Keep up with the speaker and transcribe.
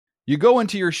You go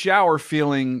into your shower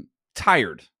feeling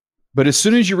tired, but as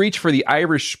soon as you reach for the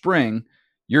Irish Spring,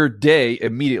 your day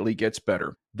immediately gets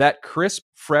better. That crisp,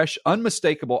 fresh,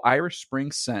 unmistakable Irish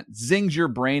Spring scent zings your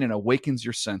brain and awakens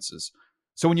your senses.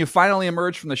 So when you finally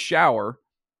emerge from the shower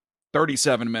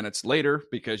 37 minutes later,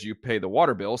 because you pay the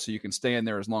water bill so you can stay in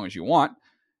there as long as you want,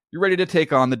 you're ready to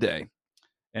take on the day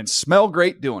and smell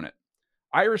great doing it.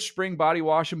 Irish Spring Body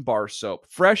Wash and Bar Soap.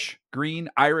 Fresh, green,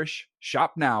 Irish.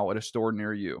 Shop now at a store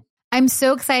near you. I'm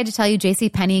so excited to tell you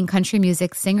JCPenney and country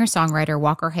music singer-songwriter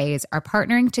Walker Hayes are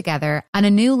partnering together on a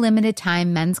new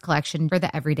limited-time men's collection for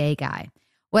the everyday guy.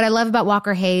 What I love about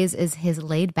Walker Hayes is his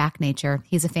laid-back nature.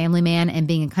 He's a family man, and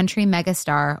being a country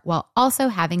megastar while also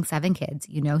having 7 kids,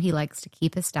 you know he likes to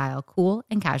keep his style cool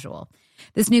and casual.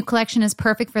 This new collection is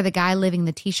perfect for the guy living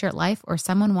the t-shirt life or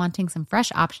someone wanting some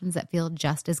fresh options that feel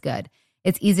just as good.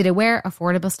 It's easy to wear,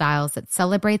 affordable styles that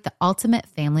celebrate the ultimate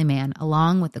family man,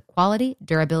 along with the quality,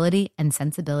 durability, and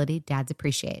sensibility dads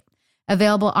appreciate.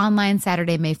 Available online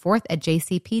Saturday, May 4th at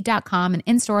jcp.com and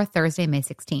in-store Thursday, May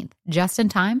 16th. Just in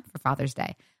time for Father's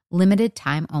Day. Limited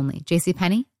time only.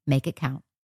 JCPenney, make it count.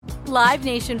 Live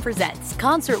Nation presents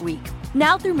Concert Week.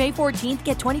 Now through May 14th,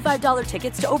 get $25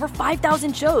 tickets to over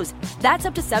 5,000 shows. That's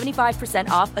up to 75%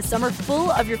 off a summer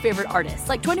full of your favorite artists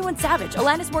like 21 Savage,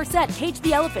 Alanis Morissette, Cage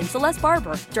the Elephant, Celeste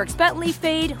Barber, Dierks Bentley,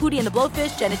 Fade, Hootie and the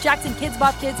Blowfish, Janet Jackson, Kidz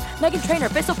Bop Kids, Meghan Trainor,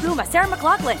 Peso Pluma, Sarah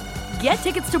McLachlan. Get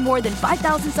tickets to more than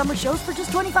 5,000 summer shows for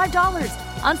just $25.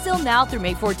 Until now through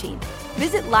May 14th.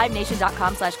 Visit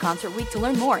LiveNation.com/Concert Week to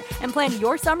learn more and plan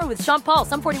your summer with Sean Paul,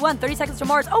 Sum 41, 30 Seconds to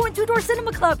Mars, and Two Door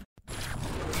Cinema Club.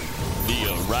 The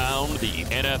Around the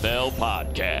NFL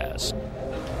podcast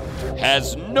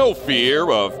has no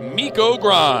fear of Miko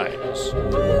Grimes.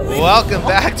 Welcome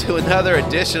back to another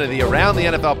edition of the Around the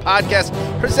NFL podcast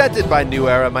presented by New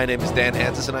Era. My name is Dan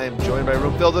Hansis, and I am joined by a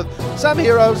room filled with some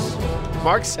heroes,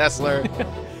 Mark Sessler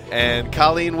and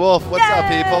Colleen Wolfe. What's up,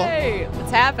 people? Hey,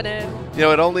 what's happening? You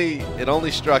know, it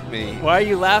only struck me. Why are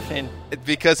you laughing?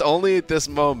 Because only at this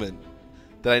moment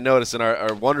that I noticed in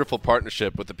our wonderful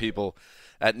partnership with the people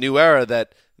at New Era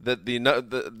that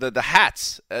the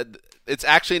hats. It's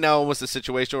actually now almost a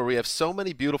situation where we have so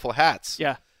many beautiful hats.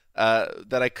 Yeah.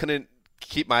 That I couldn't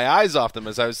keep my eyes off them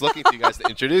as I was looking for you guys to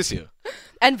introduce you.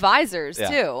 And visors,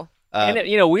 too.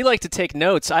 And, we like to take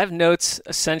notes. I have notes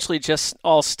essentially just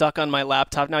all stuck on my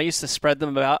laptop. Now, I used to spread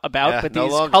them about but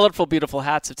these colorful, beautiful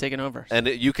hats have taken over. And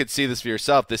you could see this for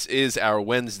yourself. This is our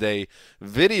Wednesday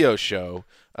video show,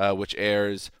 which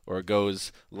airs or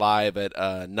goes live at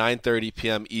 9:30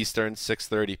 p.m. Eastern,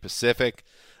 6:30 Pacific.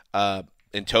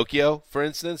 In Tokyo, for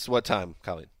instance, what time,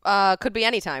 Colleen? Could be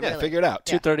any time, really. Figure it out.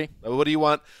 2:30. What do you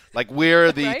want? Like,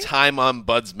 we're the Right? time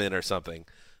ombudsman or something.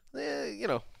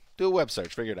 Do a web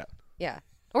search. Figure it out. Yeah.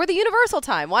 Or the universal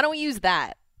time. Why don't we use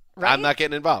that? Right? I'm not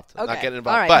getting involved. Okay. Not getting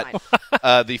involved. All right,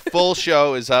 but the full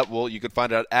show is up. Well, you could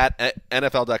find it out at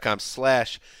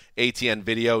NFL.com/ATN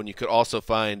video, and you could also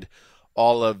find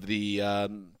all of the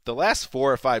last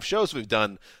 4 or 5 shows we've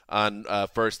done on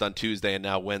first on Tuesday and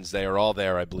now Wednesday are all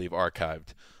there, I believe,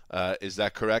 archived. Is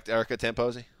that correct, Erica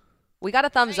Tamposi? We got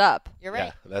a thumbs up. You're right.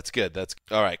 Yeah, that's good.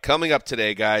 All right. Coming up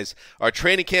today, guys, our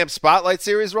training camp spotlight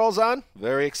series rolls on.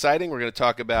 Very exciting. We're going to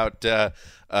talk about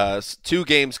 2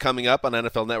 games coming up on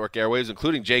NFL Network airwaves,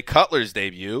 including Jay Cutler's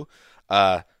debut.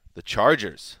 The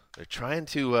Chargers. They're trying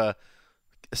to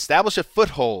establish a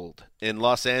foothold in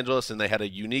Los Angeles, and they had a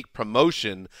unique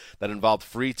promotion that involved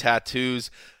free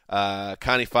tattoos.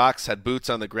 Connie Fox had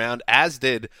boots on the ground, as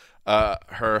did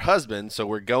her husband, so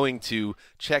we're going to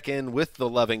check in with the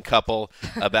loving couple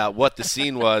about what the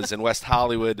scene was in West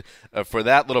Hollywood for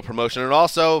that little promotion. And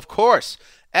also, of course,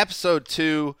 episode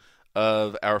 2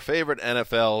 of our favorite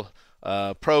NFL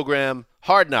program,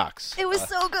 Hard Knocks. It was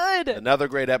so good. Another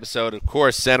great episode, of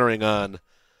course, centering on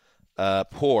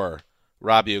poor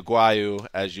Robbie Aguayu,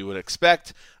 as you would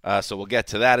expect. So we'll get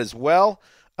to that as well.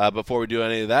 Before we do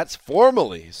any of that,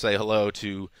 formally say hello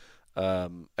to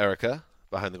Erica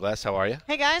behind the glass. How are you?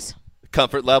 Hey, guys.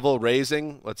 Comfort level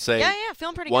raising, let's say. Yeah,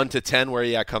 feeling pretty 1 good. to 10, where are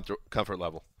you at comfort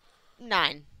level?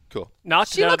 9. Cool.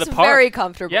 Knocked She it out looks of the park. very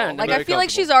comfortable. Yeah, like, very I feel like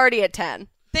comfortable. she's already at 10.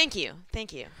 Thank you.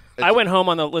 I went home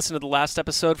on the listen to the last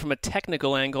episode from a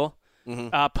technical angle.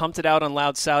 Pumped it out on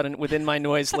loud sound and within my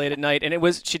noise late at night,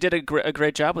 and she did a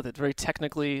great job with it. Very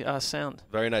technically sound.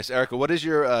 Very nice. Erica, what is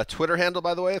your Twitter handle,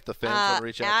 by the way, if the fans want to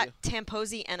reach out to you? At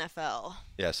Tamposi NFL.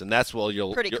 Yes, and that's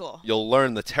Pretty cool. You'll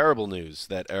learn the terrible news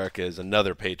that Erica is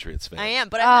another Patriots fan. I am,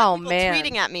 but I have people man.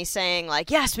 tweeting at me saying, like,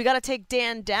 yes, we got to take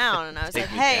Dan down. And I was like,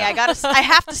 hey, I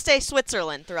have to stay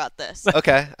Switzerland throughout this.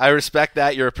 Okay, I respect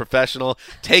that. You're a professional.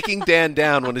 Taking Dan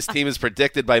down when his team is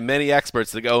predicted by many experts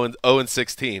to go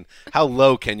 0-16 How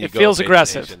low can you It go? feels Patriot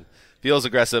aggressive. Nation? Feels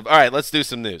aggressive. All right, let's do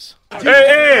some news.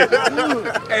 Hey,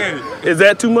 is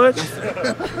that too much?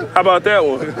 How about that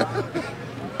one?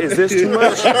 Is this too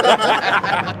much?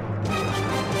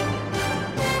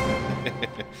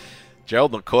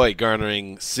 Gerald McCoy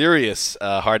garnering serious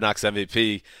Hard Knocks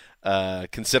MVP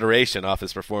consideration off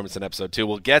his performance in Episode 2.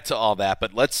 We'll get to all that,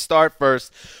 but let's start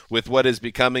first with what is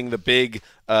becoming the big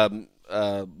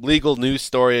legal news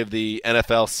story of the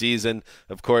NFL season.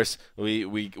 Of course,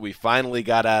 we finally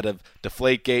got out of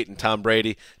Deflategate and Tom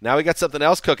Brady. Now we got something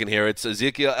else cooking here. It's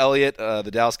Ezekiel Elliott, the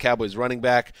Dallas Cowboys running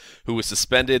back, who was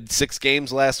suspended 6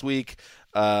 games last week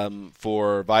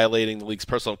for violating the league's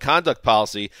personal conduct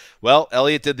policy. Well,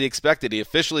 Elliott did the expected. He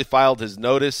officially filed his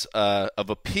notice of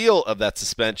appeal of that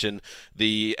suspension.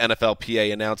 The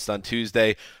NFLPA announced on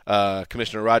Tuesday.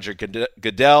 Commissioner Roger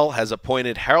Goodell has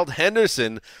appointed Harold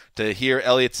Henderson to hear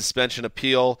Elliott's suspension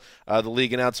appeal. The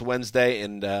league announced Wednesday.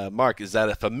 And Mark, is that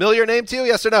a familiar name to you?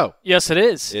 Yes or no? Yes, it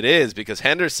is. It is, because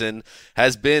Henderson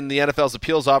has been the NFL's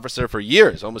appeals officer for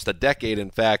years, almost a decade,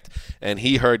 in fact, and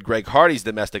he heard Greg Hardy's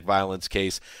domestic violence case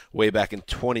way back in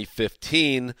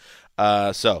 2015.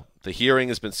 So the hearing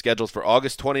has been scheduled for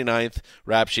August 29th.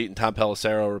 Rap Sheet and Tom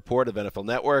Pelissero report of NFL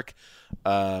Network.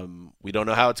 We don't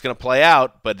know how it's going to play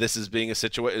out, but this is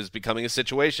becoming a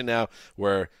situation now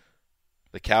where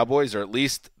the Cowboys, or at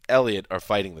least Elliott, are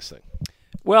fighting this thing.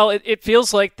 Well, it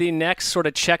feels like the next sort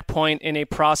of checkpoint in a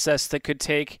process that could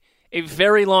take a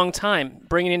very long time,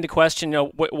 bringing into question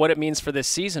what it means for this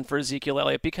season for Ezekiel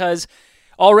Elliott, because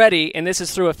already, and this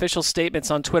is through official statements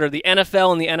on Twitter, the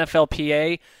NFL and the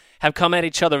NFLPA have come at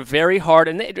each other very hard,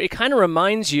 and it kind of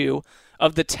reminds you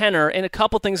of the tenor, and a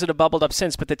couple things that have bubbled up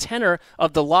since, but the tenor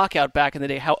of the lockout back in the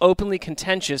day, how openly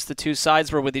contentious the two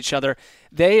sides were with each other.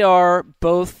 They are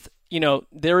both,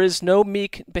 there is no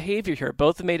meek behavior here.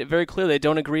 Both have made it very clear they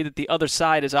don't agree that the other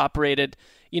side has operated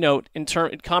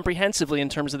comprehensively in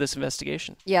terms of this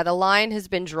investigation. Yeah, the line has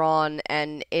been drawn,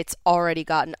 and it's already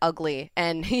gotten ugly,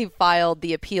 and he filed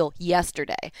the appeal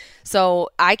yesterday. So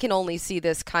I can only see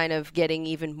this kind of getting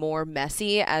even more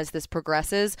messy as this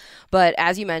progresses. But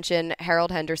as you mentioned,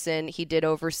 Harold Henderson, he did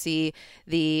oversee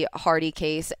the Hardy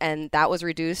case, and that was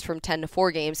reduced from 10 to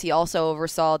 4 games. He also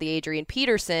oversaw the Adrian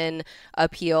Peterson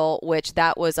appeal, which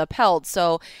that was upheld.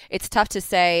 So it's tough to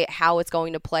say how it's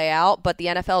going to play out, but the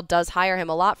NFL does hire him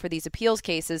a lot for these appeals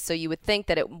cases, so you would think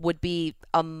that it would be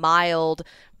a mild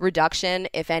reduction,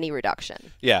 if any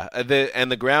reduction. Yeah,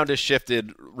 and the ground has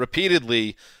shifted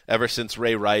repeatedly ever since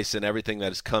Ray Rice and everything that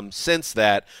has come since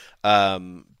that.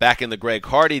 Back in the Greg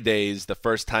Hardy days, the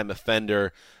first-time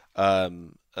offender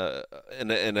in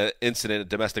an incident, a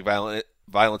domestic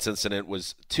violence incident,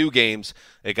 was 2 games.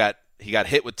 He got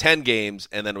hit with 10 games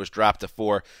and then was dropped to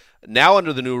 4. Now,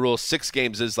 under the new rules, 6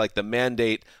 games is like the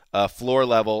mandate floor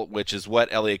level, which is what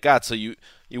Elliott got. So you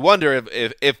wonder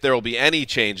if there will be any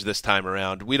change this time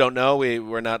around. We don't know.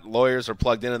 We're not lawyers or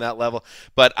plugged in at that level.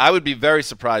 But I would be very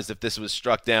surprised if this was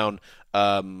struck down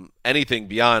anything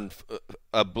beyond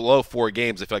below 4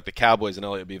 games. I feel like the Cowboys and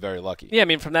Elliott would be very lucky. Yeah, I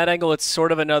mean, from that angle, it's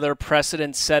sort of another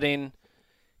precedent-setting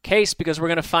case, because we're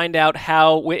going to find out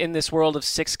how, in this world of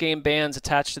 6-game bans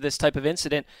attached to this type of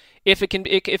incident, if it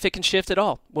can shift at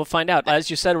all. We'll find out. As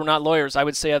you said, we're not lawyers. I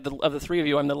would say of the 3 of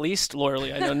you, I'm the least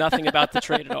lawyerly. I know nothing about the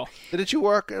trade at all. Did you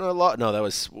work in a law? No, that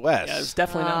was Wes. Yeah, it was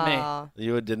definitely not me.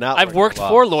 You did not. I've worked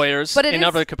for lawyers but in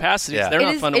other capacities. Yeah. They're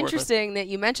not fun to It work is interesting that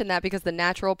you mentioned that, because the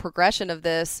natural progression of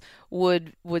this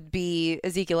would be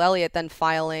Ezekiel Elliott then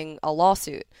filing a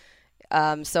lawsuit.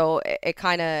 So it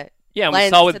kind of we lends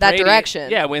saw with to that Brady, direction.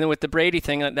 Yeah, with the Brady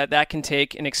thing, that can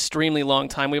take an extremely long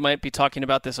time. We might be talking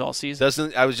about this all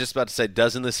season. I was just about to say,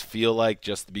 doesn't this feel like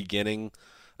just the beginning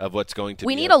of what's going to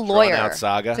we be need a lawyer drawn-out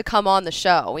saga? to come on the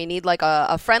show. We need like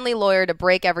a friendly lawyer to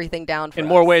break everything down for in us.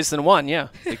 more ways than one, yeah.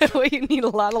 We need a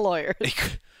lot of lawyers.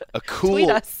 A cool, Tweet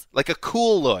us. like a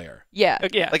cool lawyer. Yeah.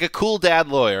 Yeah. Like a cool dad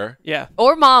lawyer. Yeah.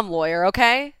 Or mom lawyer,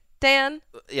 okay, Dan?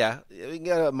 Yeah, we can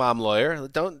get a mom lawyer.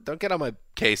 Don't get on my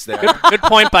case there. Good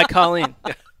point by Colleen.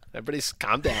 Everybody's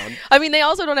calm down. I mean, they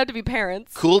also don't have to be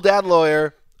parents. Cool dad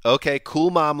lawyer. Okay, cool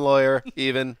mom lawyer,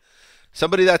 even.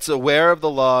 Somebody that's aware of the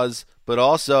laws, but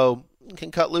also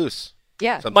can cut loose.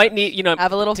 Yeah. Sometimes. Might need,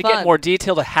 have a little to fun. get more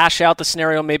detail, to hash out the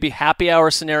scenario, maybe happy hour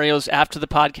scenarios after the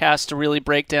podcast to really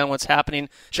break down what's happening.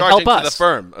 Charging to help us. to the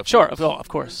firm. Sure, course. of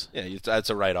course. Yeah, that's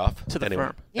a write-off. To the anyway.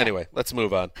 firm. Yeah. Anyway, let's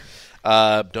move on.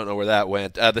 Don't know where that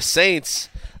went. The Saints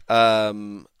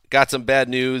got some bad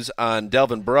news on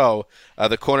Delvin Breaux.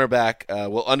 The cornerback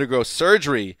will undergo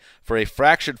surgery for a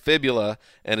fractured fibula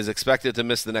and is expected to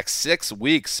miss the next 6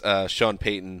 weeks, Sean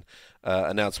Payton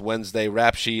announced Wednesday.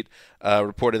 Rap Sheet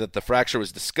reported that the fracture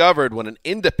was discovered when an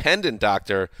independent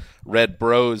doctor read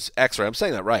Bro's X-ray. I'm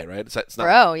saying that right? It's not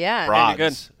Bro, yeah. Brogs.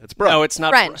 Good. It's Bro. No, it's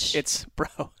not French. It's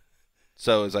Bro.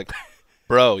 So it's like,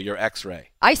 Bro, your X-ray.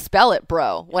 I spell it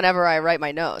bro whenever I write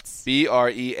my notes. Breaux.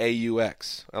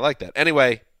 I like that.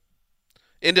 Anyway,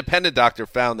 independent doctor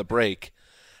found the break.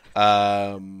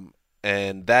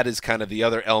 And that is kind of the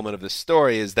other element of this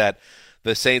story, is that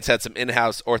the Saints had some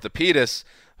in-house orthopedists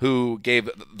who gave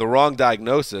the wrong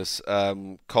diagnosis,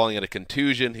 calling it a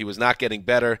contusion. He was not getting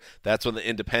better. That's when the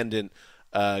independent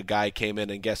guy came in,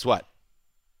 and guess what?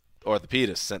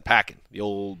 Orthopedist sent packing, the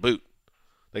old boot.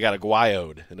 They got a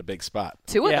guayode in a big spot.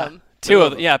 Two of them. Two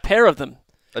of them. Yeah, a pair of them.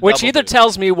 Which either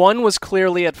tells me one was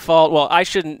clearly at fault. Well, I'm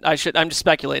just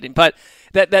speculating, but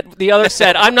that the other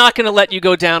said, I'm not going to let you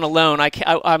go down alone.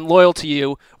 I'm loyal to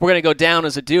you. We're going to go down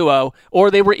as a duo.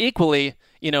 Or they were equally,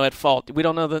 at fault. We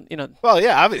don't know Well,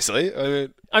 yeah, obviously. I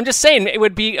mean, I'm just saying it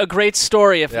would be a great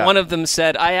story if one of them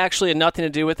said, I actually had nothing to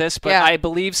do with this, but I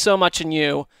believe so much in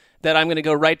you that I'm going to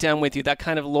go right down with you. That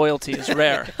kind of loyalty is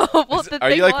rare. Well,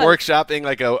 are you workshopping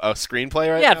like a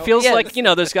screenplay right now? Yeah, it feels like,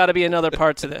 there's got to be another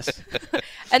part to this.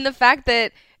 And the fact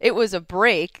that it was a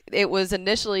break, it was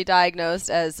initially diagnosed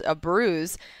as a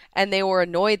bruise, and they were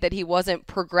annoyed that he wasn't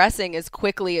progressing as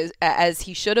quickly as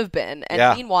he should have been.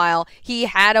 And meanwhile, he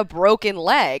had a broken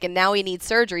leg, and now he needs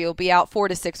surgery. He'll be out 4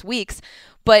 to 6 weeks.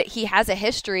 But he has a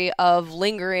history of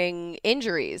lingering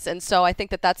injuries. And so I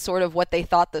think that that's sort of what they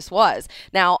thought this was.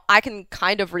 Now, I can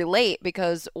kind of relate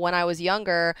because when I was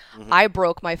younger, I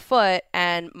broke my foot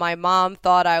and my mom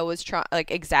thought I was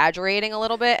exaggerating a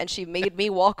little bit. And she made me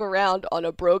walk around on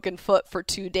a broken foot for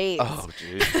 2 days. Oh,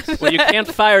 jeez. Well, you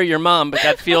can't fire your mom, but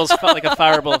that feels like a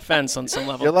fireable offense on some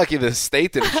level. You're lucky the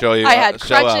state didn't show you. I had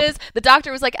crutches. The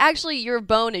doctor was like, actually, your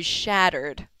bone is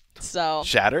shattered. So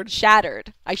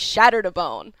Shattered. I shattered a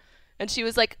bone, and she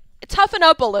was like, "Toughen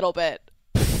up a little bit."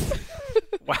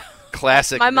 Wow.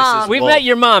 Classic. My mom. We've met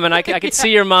your mom, and I could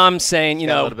see your mom saying,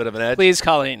 a little bit of an edge. Please,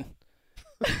 Colleen,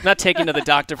 not taking to the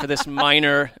doctor for this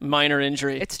minor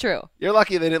injury. It's true. You're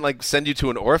lucky they didn't send you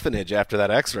to an orphanage after that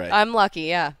X-ray. I'm lucky.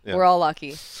 Yeah. We're all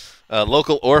lucky.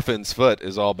 Local orphan's foot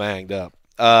is all banged up.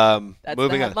 That's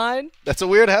moving the headline. On. That's a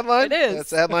weird headline. It is. That's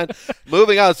the headline.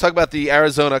 Moving on, let's talk about the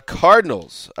Arizona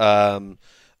Cardinals,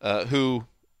 who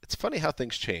it's funny how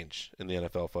things change in the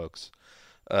NFL, folks.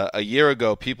 A year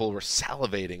ago, people were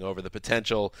salivating over the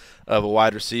potential of a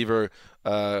wide receiver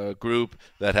group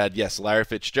that had, Larry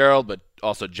Fitzgerald, but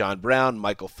also John Brown,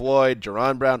 Michael Floyd,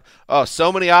 Jerron Brown. Oh,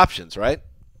 so many options, right?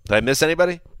 Did I miss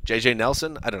anybody? J.J.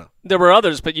 Nelson? I don't know. There were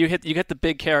others, but you hit the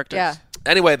big characters. Yeah.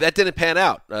 Anyway, that didn't pan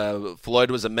out. Floyd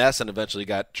was a mess and eventually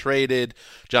got traded.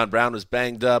 John Brown was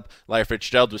banged up. Larry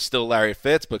Fitzgerald was still Larry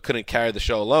Fitz, but couldn't carry the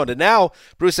show alone. And now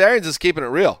Bruce Arians is keeping it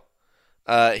real.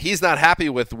 He's not happy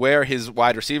with where his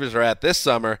wide receivers are at this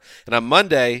summer. And on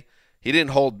Monday, he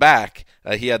didn't hold back.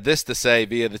 He had this to say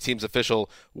via the team's official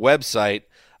website.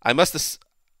 I must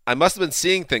have been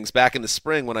seeing things back in the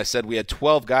spring when I said we had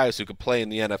 12 guys who could play in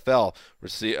the NFL,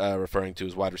 referring to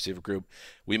his wide receiver group.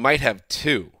 We might have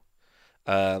 2.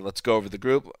 Let's go over the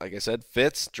group. Like I said,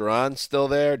 Fitz, Jerron still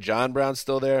there, John Brown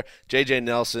still there, J.J.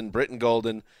 Nelson, Britton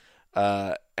Golden,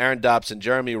 Aaron Dobson,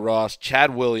 Jeremy Ross,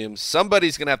 Chad Williams.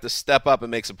 Somebody's going to have to step up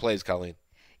and make some plays, Colleen.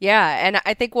 Yeah, and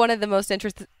I think one of the most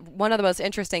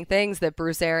interesting things that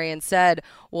Bruce Arians said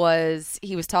was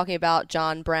he was talking about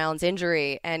John Brown's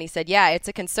injury, and he said, "Yeah, it's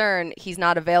a concern. He's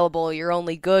not available. You're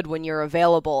only good when you're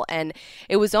available." And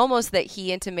it was almost that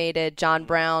he intimated John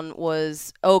Brown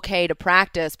was okay to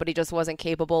practice, but he just wasn't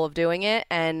capable of doing it.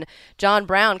 And John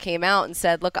Brown came out and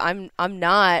said, "Look, I'm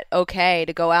not okay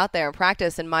to go out there and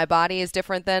practice, and my body is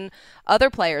different than other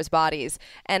players' bodies."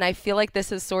 And I feel like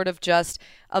this is sort of just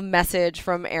a message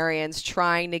from Arians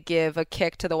trying to give a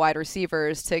kick to the wide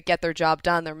receivers to get their job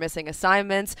done. They're missing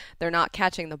assignments. They're not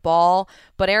catching the ball.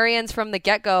 But Arians from the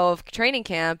get-go of training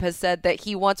camp has said that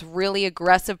he wants really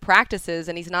aggressive practices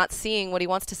and he's not seeing what he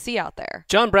wants to see out there.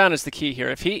 John Brown is the key here.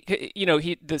 If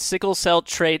the sickle cell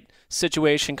trait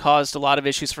situation caused a lot of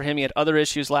issues for him. He had other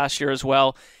issues last year as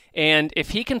well. And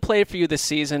if he can play for you this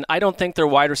season, I don't think their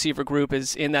wide receiver group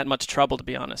is in that much trouble, to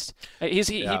be honest.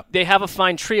 They have a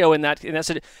fine trio in that.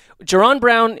 Jerron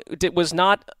Brown was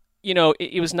not,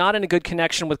 he was not in a good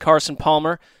connection with Carson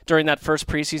Palmer during that first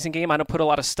preseason game. I don't put a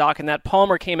lot of stock in that.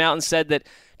 Palmer came out and said that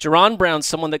Jerron Brown's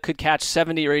someone that could catch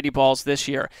 70 or 80 balls this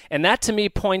year. And that, to me,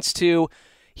 points to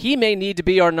he may need to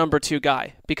be our number 2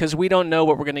 guy because we don't know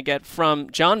what we're going to get from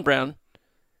John Brown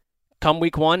come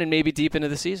week 1 and maybe deep into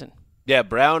the season. Yeah,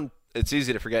 Brown, it's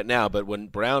easy to forget now, but when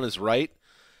Brown is right,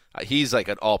 He's like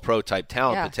an all-pro type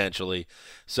talent potentially.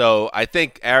 So I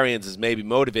think Arians is maybe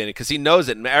motivated because he knows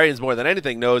it. And Arians, more than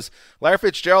anything, knows Larry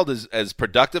Fitzgerald is as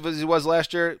productive as he was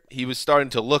last year. He was starting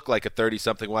to look like a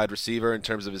 30-something wide receiver in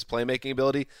terms of his playmaking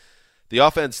ability. The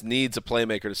offense needs a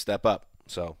playmaker to step up.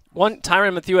 So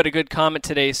Tyrann Mathieu had a good comment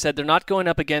today. He said they're not going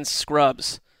up against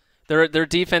scrubs. Their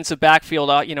defensive backfield,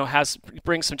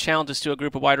 brings some challenges to a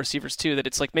group of wide receivers too. That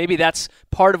it's like maybe that's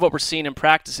part of what we're seeing in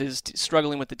practice is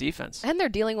struggling with the defense. And they're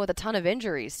dealing with a ton of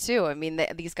injuries too. I mean,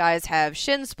 these guys have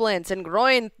shin splints and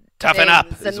groin. Toughen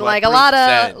up, and like a lot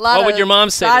of what would your mom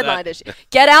say to that? Issues.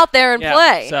 Get out there and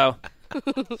play. So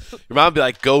your mom would be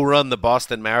like, "Go run the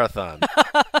Boston Marathon."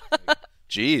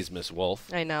 Jeez, Miss Wolf.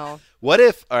 I know. What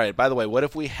if? All right. By the way, what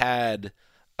if we had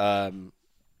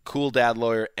Cool Dad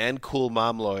Lawyer and Cool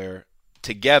Mom Lawyer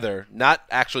together, not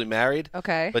actually married,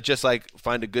 but just like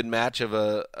find a good match of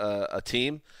a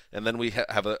team, and then we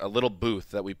have a little booth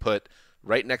that we put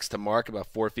right next to Mark, about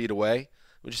 4 feet away.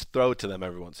 We just throw it to them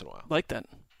every once in a while. Like that.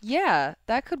 Yeah,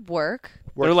 that could work.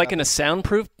 They're like in a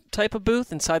soundproof type of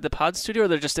booth inside the pod studio, or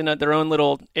they're just in their own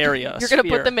little area. You're going to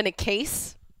put them in a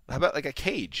case? How about like a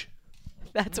cage?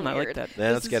 That's weird. I like that.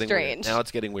 Now this is strange. Now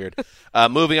it's getting weird.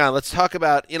 Moving on, let's talk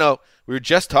about, we were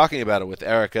just talking about it with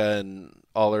Erica and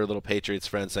all her little Patriots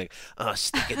friends saying, "Oh,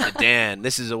 stick it to Dan.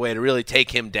 This is a way to really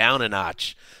take him down a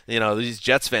notch." These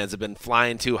Jets fans have been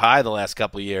flying too high the last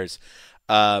couple of years.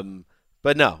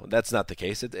 But no, that's not the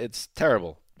case. It's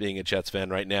terrible being a Jets fan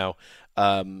right now.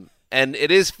 And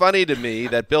it is funny to me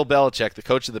that Bill Belichick, the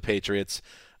coach of the Patriots,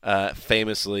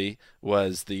 famously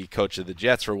was the coach of the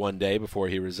Jets for one day before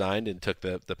he resigned and took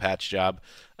the Pats job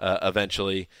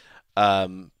eventually.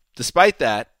 Despite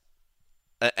that,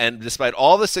 and despite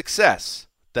all the success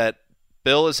that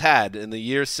Bill has had in the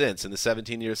years since, in the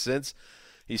 17 years since,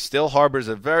 he still harbors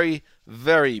a very,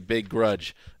 very big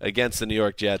grudge against the New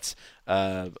York Jets.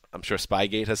 I'm sure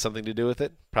Spygate has something to do with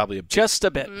it. Probably just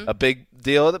a bit. A big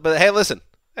deal with it. But hey, listen.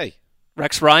 Hey.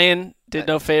 Rex Ryan did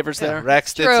no favors there.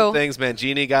 Rex did some things.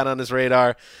 Mangini got on his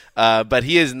radar. But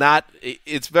he is not –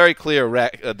 it's very clear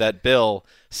that Bill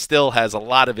still has a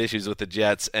lot of issues with the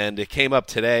Jets. And it came up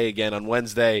today again on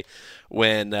Wednesday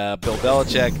when Bill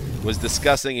Belichick was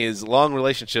discussing his long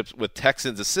relationships with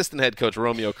Texans assistant head coach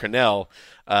Romeo Crennel.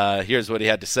 Here's what he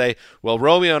had to say. "Well,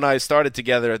 Romeo and I started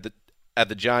together at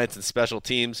the Giants in special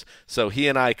teams, so he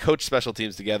and I coached special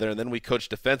teams together, and then we coached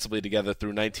defensively together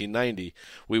through 1990.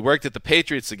 We worked at the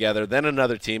Patriots together, then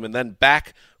another team, and then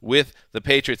back with the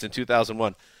Patriots in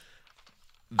 2001.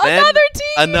 Then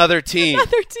another team.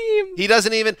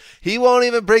 He won't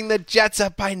even bring the Jets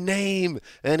up by name,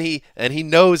 and he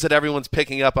knows that everyone's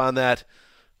picking up on that.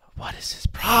 What is his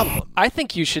problem?" I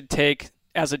think you should take,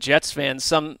 as a Jets fan,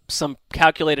 some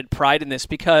calculated pride in this,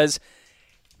 because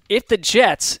if the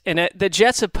Jets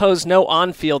have posed no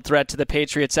on-field threat to the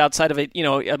Patriots outside of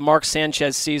a Mark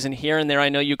Sanchez season here and there. I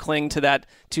know you cling to that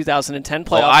 2010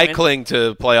 playoff. I cling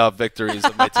to playoff victories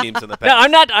of my teams in the past. No,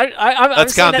 I'm not.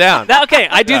 Let's calm down. Okay,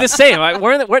 I do the same.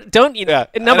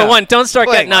 Number one, don't start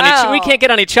getting on each. We can't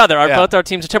get on each other. Both our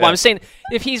teams are terrible. I'm saying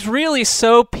if he's really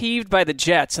so peeved by the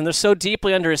Jets and they're so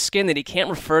deeply under his skin that he can't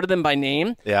refer to them by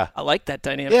name. Yeah, I like that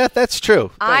dynamic. Yeah, that's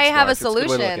true. I have a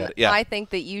solution. I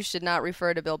think that you should not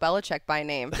refer to Bill Belichick by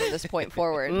name from this point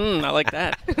forward. I like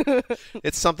that.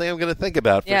 It's something I'm going to think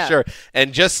about for sure.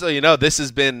 And just so you know, this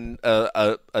has been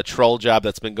a troll job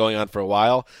that's been going on for a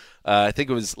while. I think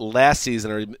it was last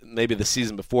season or maybe the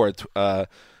season before.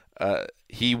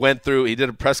 He did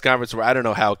a press conference where I don't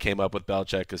know how it came up with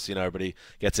Belichick because everybody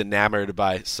gets enamored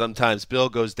by sometimes Bill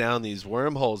goes down these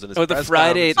wormholes in his press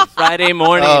the Friday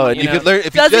morning. And you could learn.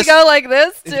 Does he go like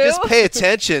this too? If you just pay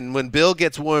attention when Bill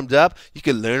gets warmed up, you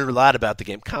can learn a lot about the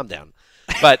game. Calm down.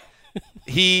 But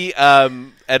he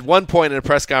at one point in a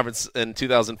press conference in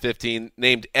 2015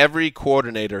 named every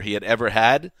coordinator he had ever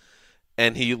had,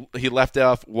 and he left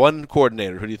off one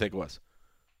coordinator. Who do you think it was?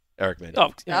 Eric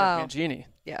Mangini. Eric Mangini.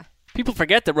 Yeah. People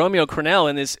forget that Romeo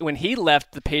Crennel, when he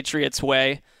left the Patriots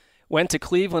way, went to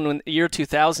Cleveland in the year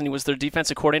 2000. He was their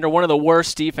defensive coordinator, one of the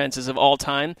worst defenses of all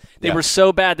time. They were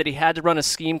so bad that he had to run a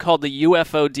scheme called the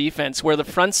UFO defense, where the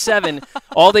front seven,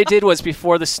 all they did was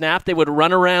before the snap, they would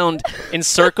run around in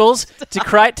circles to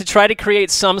try to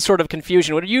create some sort of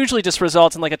confusion. It would usually just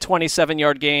result in like a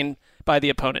 27-yard gain by the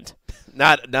opponent.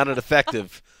 Not an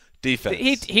effective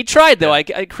defense. He tried, though.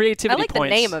 Creativity I like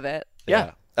points. the name of it.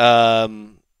 Yeah.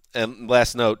 And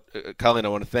last note, Colleen, I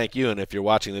want to thank you. And if you're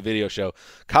watching the video show,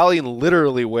 Colleen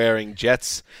literally wearing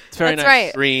Jets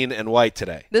green and white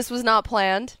today. This was not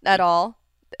planned at all.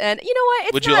 And you know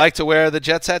what? Would you like to wear the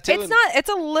Jets hat too? It's not. It's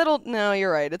a little. No,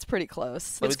 you're right. It's pretty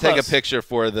close. Let me take a picture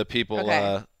for the people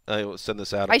I will send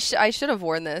this out. I should have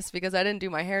worn this because I didn't do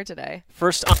my hair today.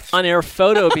 First on-air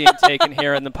photo being taken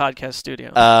here in the podcast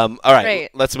studio. All right, Great.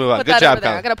 let's move on. Put Good that job, over there.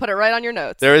 Colin. I'm gonna put it right on your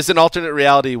notes. There is an alternate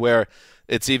reality where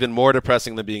it's even more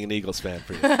depressing than being an Eagles fan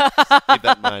for you. Keep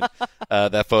that in mind.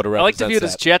 That photo represents I like to view it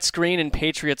as that. Jets green and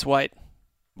Patriots white.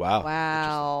 Wow.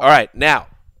 Wow. All right, now,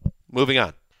 moving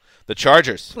on. The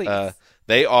Chargers, Please.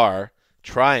 they are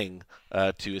trying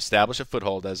to establish a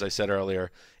foothold, as I said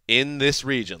earlier, in this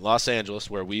region, Los Angeles,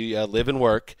 where we live and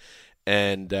work.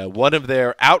 And one of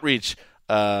their outreach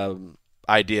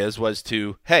ideas was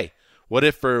to, hey, what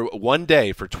if for one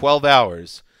day, for 12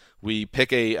 hours, we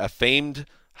pick a famed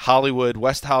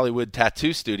West Hollywood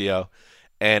tattoo studio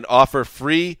and offer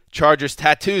free Chargers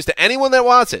tattoos to anyone that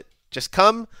wants it. Just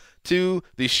come to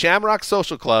the Shamrock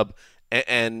Social Club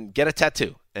and get a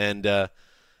tattoo. And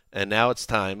now it's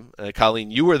time. Colleen,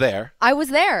 you were there. I was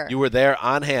there. You were there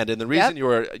on hand. And the reason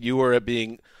you were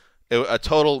being a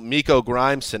total Miko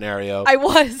Grimes scenario. I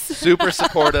was. Super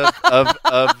supportive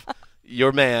of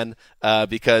your man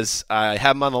because I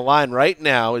have him on the line right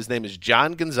now. His name is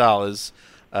John Gonzalez.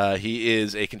 He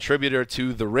is a contributor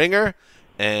to The Ringer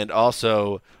and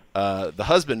also the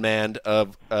husbandman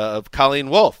of Colleen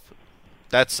Wolfe.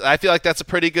 I feel like that's a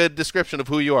pretty good description of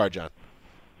who you are, John.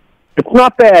 It's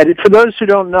not bad. For those who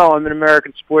don't know, I'm an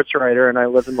American sports writer, and I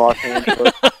live in Los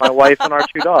Angeles with my wife and our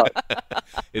 2 dogs.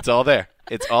 It's all there.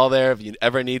 It's all there if you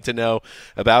ever need to know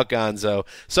about Gonzo.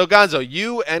 So, Gonzo,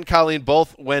 you and Colleen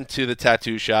both went to the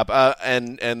tattoo shop,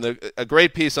 and a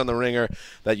great piece on The Ringer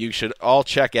that you should all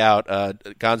check out.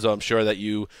 Gonzo, I'm sure that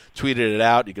you tweeted it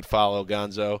out. You could follow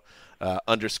Gonzo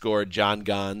 _ John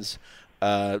Gons.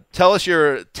 Tell us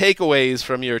your takeaways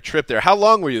from your trip there. How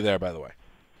long were you there, by the way?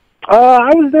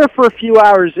 I was there for a few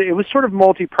hours. It was sort of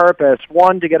multi-purpose.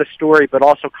 One, to get a story, but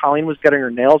also Colleen was getting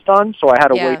her nails done, so I had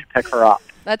to wait to pick her up.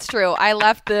 That's true. I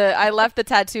left the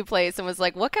tattoo place and was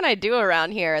like, what can I do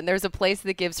around here? And there's a place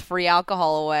that gives free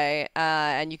alcohol away,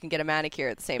 and you can get a manicure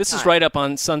at the same time. This is right up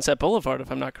on Sunset Boulevard,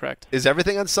 if I'm not correct. Is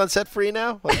everything on Sunset free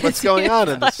now? What's going on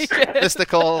in this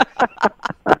mystical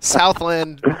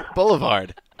Southland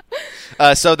Boulevard?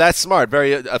 So that's smart.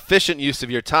 Very efficient use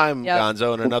of your time,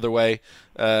 Gonzo, and another way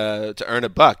to earn a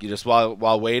buck. You just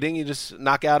while waiting, you just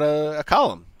knock out a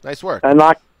column. Nice work. I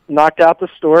knocked out the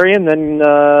story, and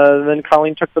then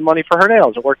Colleen took the money for her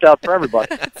nails. It worked out for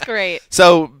everybody. That's great.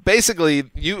 So basically,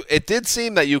 it did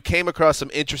seem that you came across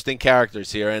some interesting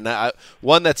characters here, and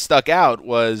one that stuck out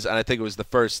was, and I think it was the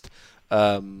first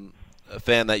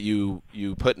fan that you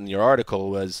put in your article,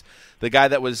 was the guy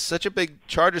that was such a big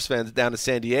Chargers fan down in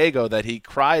San Diego that he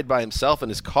cried by himself in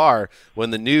his car when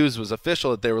the news was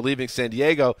official that they were leaving San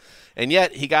Diego, and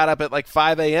yet he got up at like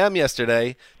 5 a.m.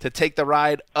 yesterday to take the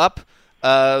ride up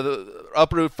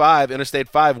Route 5, Interstate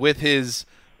 5, with his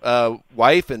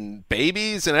wife and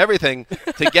babies and everything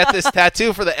to get this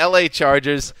tattoo for the L.A.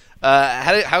 Chargers.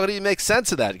 How do you make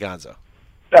sense of that, Gonzo?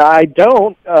 I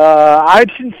don't. I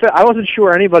wasn't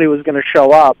sure anybody was going to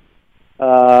show up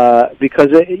because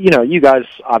you guys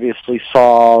obviously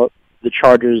saw the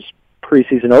Chargers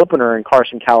preseason opener in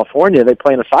Carson, California. They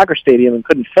play in a soccer stadium and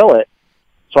couldn't fill it,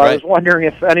 so I was wondering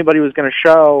if anybody was going to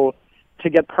show to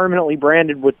get permanently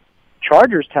branded with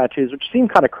Chargers tattoos, which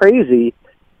seemed kind of crazy.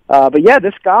 But yeah,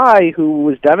 this guy who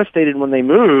was devastated when they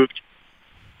moved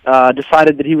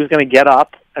decided that he was going to get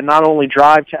up and not only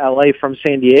drive to L.A. from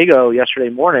San Diego yesterday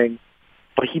morning,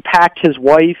 but he packed his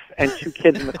wife and 2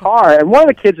 kids in the car, and one of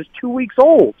the kids is 2 weeks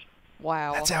old.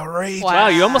 Wow. That's outrageous. Wow,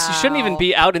 you shouldn't even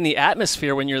be out in the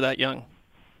atmosphere when you're that young.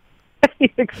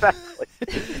 Exactly.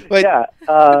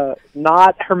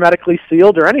 Not hermetically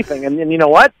sealed or anything. And you know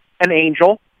what? An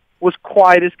angel. Was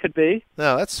quiet as could be.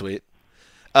 No, that's sweet.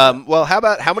 Well,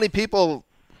 how many people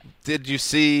did you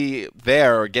see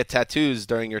there or get tattoos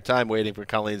during your time waiting for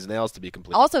Colleen's nails to be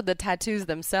complete? Also, the tattoos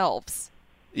themselves.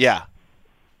 Yeah.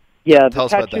 Yeah, the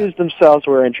tattoos themselves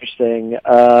were interesting.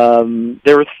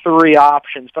 There were 3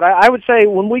 options, but I would say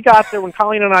when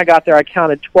Colleen and I got there, I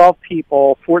counted 12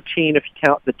 people, 14 if you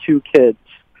count the 2 kids.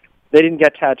 They didn't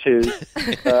get tattoos.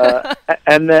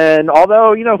 And then,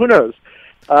 although, who knows?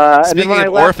 Speaking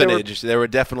of orphanage, there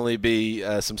would definitely be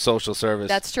some social service.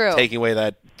 That's true. Taking away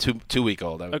that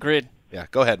 2-week-old. Agreed. Yeah,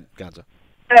 go ahead, Gonzo.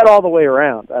 That all the way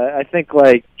around. I think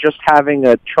just having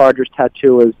a Chargers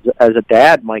tattoo as a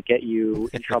dad might get you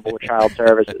in trouble with child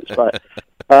services. But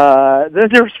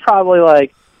there was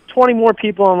probably 20 more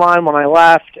people in line when I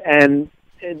left, and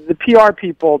the PR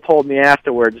people told me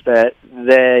afterwards that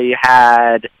they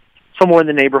had somewhere in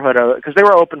the neighborhood of, because they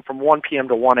were open from 1 p.m.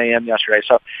 to 1 a.m. yesterday.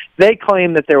 So they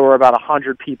claimed that there were about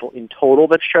 100 people in total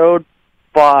that showed,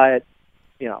 but,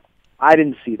 I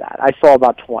didn't see that. I saw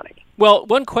about 20. Well,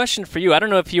 one question for you. I don't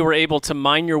know if you were able to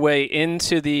mine your way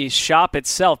into the shop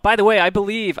itself. By the way, I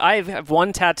believe I have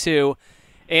one tattoo,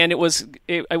 and it was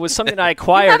something I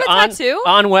acquired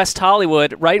on West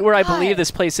Hollywood, right where I believe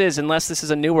this place is, unless this is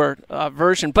a newer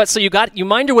version. But so you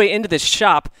mined your way into this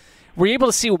shop. Were you able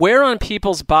to see where on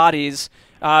people's bodies,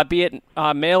 be it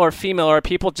male or female, are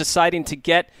people deciding to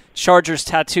get Chargers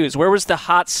tattoos? Where was the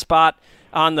hot spot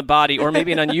on the body, or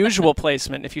maybe an unusual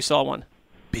placement if you saw one?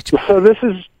 So this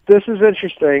is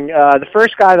interesting. The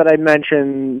first guy that I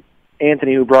mentioned,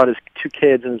 Anthony, who brought his 2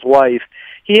 kids and his wife,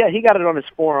 he got it on his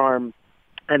forearm,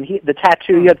 and the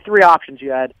tattoo. You had 3 options.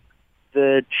 You had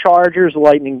the Chargers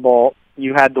lightning bolt,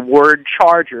 you had the word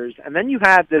Chargers, and then you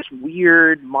had this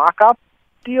weird mock-up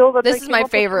deal. This is my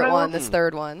favorite one. This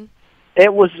third one.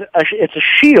 It's a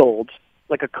shield,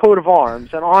 like a coat of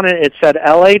arms, and on it said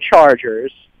L.A.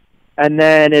 Chargers. And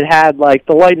then it had, like,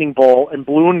 the lightning bolt in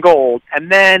blue and gold. And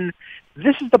then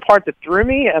this is the part that threw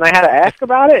me, and I had to ask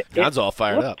about it. God's all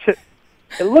fired up.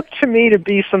 It looked to me to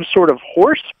be some sort of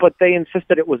horse, but they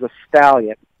insisted it was a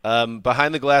stallion.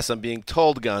 Behind the glass, I'm being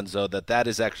told, Gonzo, that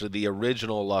is actually the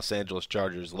original Los Angeles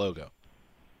Chargers logo.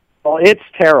 Well, it's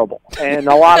terrible, and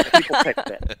a lot of people picked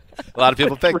it. A lot of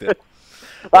people picked it.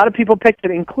 A lot of people picked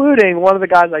it, including one of the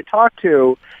guys I talked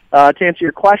to answer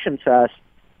your question, Seth.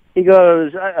 He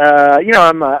goes,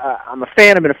 I'm a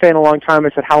fan. I've been a fan a long time. I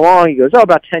said, how long? He goes,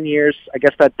 about 10 years. I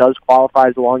guess that does qualify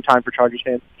as a long time for Chargers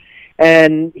fans.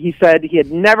 And he said he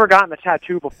had never gotten a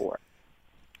tattoo before.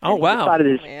 Oh, wow. He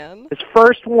decided his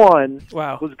first one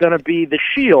was going to be the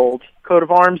shield, coat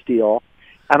of arms deal.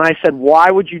 And I said, why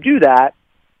would you do that?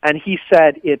 And he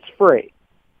said, it's free.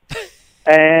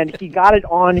 And he got it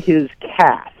on his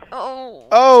calf.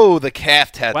 Oh, the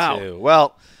calf tattoo. Wow.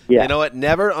 Well... Yeah. You know what?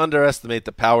 Never underestimate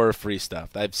the power of free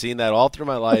stuff. I've seen that all through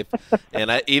my life,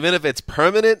 and even if it's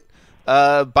permanent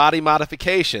body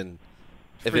modification,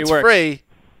 if it's free,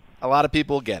 a lot of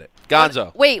people get it.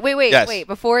 Gonzo. Wait. Yes. Wait.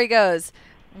 Before he goes,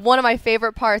 one of my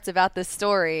favorite parts about this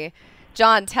story,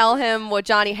 John, tell him what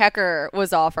Johnny Hecker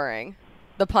was offering,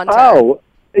 the punter. Oh,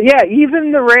 yeah,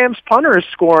 even the Rams punter is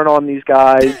scoring on these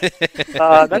guys.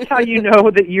 That's how you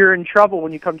know that you're in trouble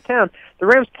when you come to town. The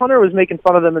Rams punter was making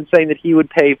fun of them and saying that he would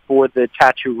pay for the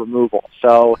tattoo removal.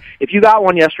 So if you got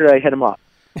one yesterday, hit him up.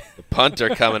 The punter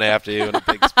coming after you in a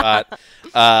big spot.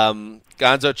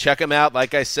 Gonzo, check him out.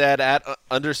 Like I said, at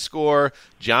 _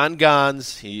 John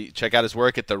Gons. Check out his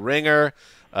work at The Ringer.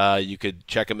 You could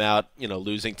check him out,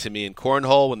 losing to me in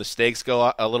cornhole when the stakes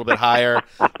go a little bit higher.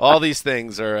 All these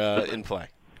things are in play.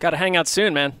 Got to hang out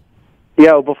soon, man.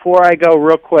 Yo, before I go,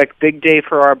 real quick, big day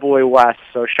for our boy Wes.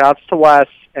 So shouts to Wes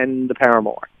and the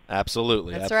Paramore.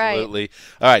 Absolutely. That's absolutely. Right.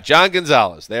 All right, John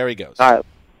Gonzalez. There he goes. All right.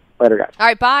 Later, guys. All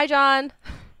right, bye, John.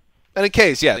 And in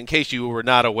case you were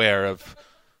not aware of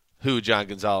who John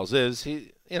Gonzalez is,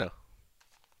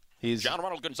 He's John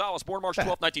Ronald Gonzalez, born March 12,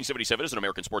 1977, is an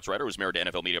American sports writer who's married to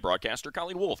NFL media broadcaster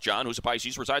Colleen Wolfe. John, who's a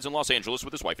Pisces, resides in Los Angeles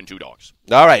with his wife and 2 dogs.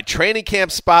 All right, training camp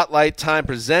spotlight time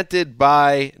presented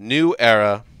by New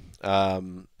Era.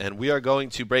 And we are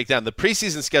going to break down the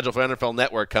preseason schedule for NFL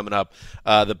Network coming up.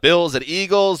 The Bills at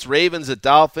Eagles, Ravens at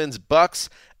Dolphins,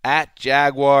 Bucks at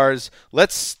Jaguars.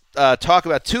 Let's talk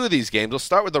about 2 of these games. We'll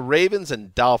start with the Ravens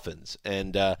and Dolphins.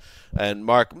 And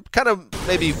Mark, kind of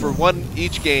maybe for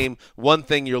each game, one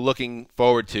thing you're looking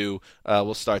forward to.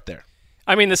 We'll start there.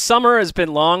 I mean, the summer has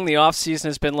been long, the offseason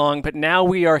has been long, but now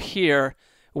we are here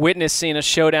witnessing a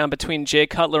showdown between Jay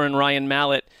Cutler and Ryan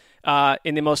Mallett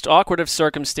in the most awkward of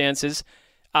circumstances.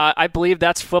 I believe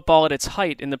that's football at its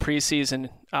height in the preseason,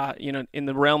 in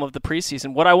the realm of the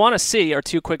preseason. What I want to see are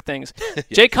 2 quick things.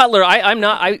 Jay Cutler, I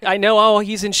know,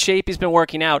 he's in shape, he's been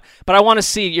working out, but I want to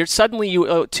see,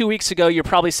 2 weeks ago, you're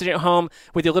probably sitting at home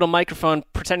with your little microphone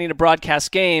pretending to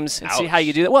broadcast games and see how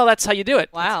you do that. Well, that's how you do it.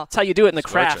 Wow. That's how you do it in the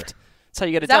craft. That's how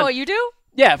you get it done. Is that what you do?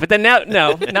 Yeah, but then now,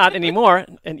 no, not anymore.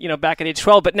 And back at age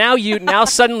 12. But now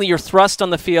suddenly you're thrust on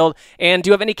the field. And do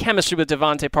you have any chemistry with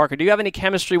Devontae Parker? Do you have any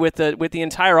chemistry with the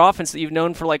entire offense that you've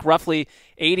known for like roughly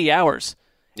 80 hours?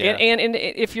 Yeah. And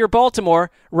if you're Baltimore,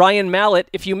 Ryan Mallett,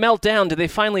 if you melt down, do they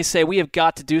finally say, we have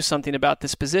got to do something about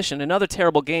this position? Another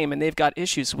terrible game, and they've got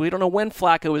issues. We don't know when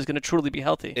Flacco is going to truly be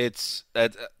healthy. It's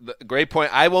a great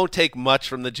point. I won't take much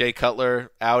from the Jay Cutler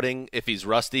outing. If he's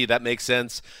rusty, that makes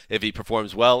sense. If he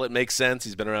performs well, it makes sense.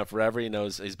 He's been around forever. He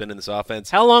knows he's been in this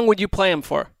offense. How long would you play him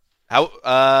for?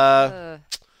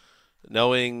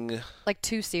 Knowing like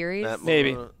 2 series,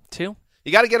 maybe 2.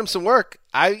 You got to get him some work.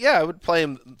 I would play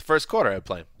him first quarter. I'd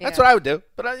play him. That's what I would do.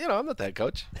 But I'm not the head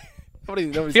coach.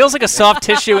 Feels like a soft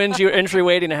tissue injury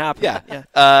waiting to happen.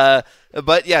 Yeah.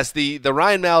 But yes, the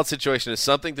Ryan Mallett situation is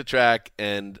something to track,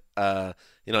 and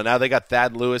Now they got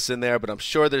Thad Lewis in there, but I'm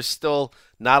sure there's still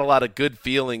not a lot of good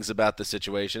feelings about the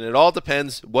situation. It all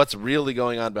depends what's really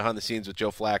going on behind the scenes with Joe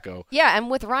Flacco. Yeah,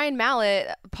 and with Ryan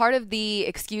Mallett, part of the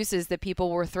excuses that people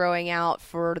were throwing out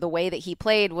for the way that he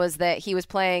played was that he was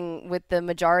playing with the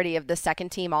majority of the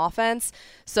second-team offense.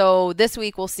 So this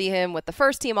week we'll see him with the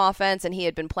first-team offense, and he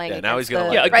had been playing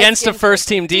against the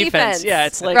first-team defense. Yeah,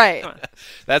 it's like right.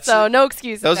 So no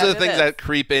excuses. Those are the things that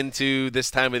creep into this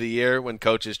time of the year when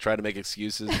coaches try to make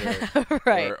excuses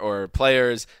or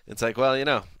players. It's like,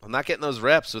 well, I'm not getting those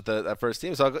reps with that first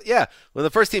team. So I'll go, when the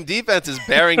first team defense is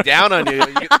bearing down on you,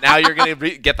 now you're going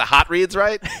to get the hot reads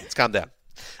right? Let's calm down.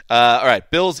 All right,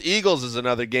 Bills-Eagles is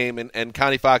another game, and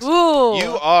Connie Fox,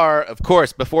 you are, of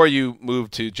course, before you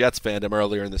moved to Jets fandom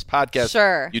earlier in this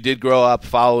podcast, you did grow up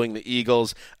following the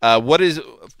Eagles.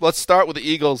 Let's start with the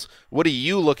Eagles. What are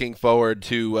you looking forward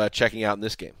to checking out in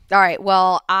this game? All right,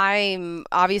 well, I'm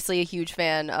obviously a huge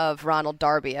fan of Ronald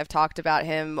Darby. I've talked about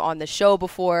him on the show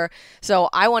before, so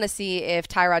I want to see if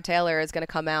Tyrod Taylor is going to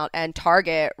come out and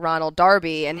target Ronald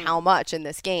Darby and how much in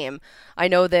this game. I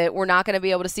know that we're not going to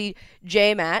be able to see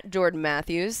J-Matt, Jordan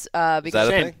Matthews. Because is that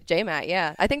a thing? J-Matt,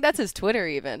 yeah. I think that's his Twitter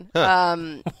even.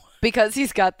 Because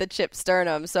he's got the chip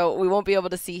sternum, so we won't be able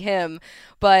to see him.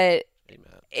 But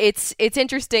it's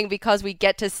interesting because we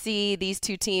get to see these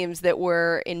two teams that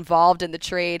were involved in the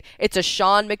trade. It's a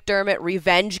Sean McDermott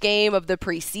revenge game of the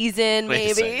preseason,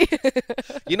 maybe.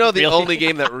 The only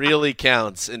game that really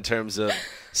counts in terms of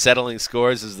settling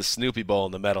scores is the Snoopy Bowl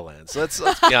in the Meadowlands. So let's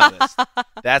be honest.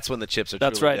 That's when the chips are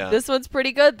truly down. This one's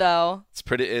pretty good, though. It's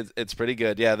pretty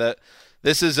good. Yeah,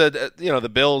 this is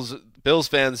the Bills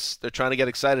fans, they're trying to get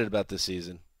excited about this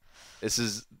season.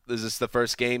 Is this the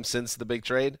first game since the big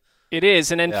trade? It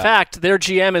is, and in fact, their new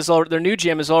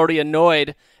GM is already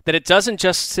annoyed that it doesn't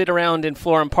just sit around in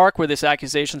Florham Park where this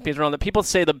accusation is being thrown. That people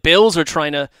say the Bills are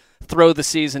trying to throw the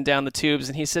season down the tubes,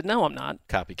 and he said, "No, I'm not."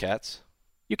 Copycats.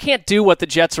 You can't do what the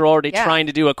Jets are already trying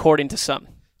to do, according to some.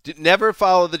 Never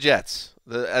follow the Jets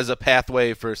as a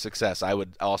pathway for success. I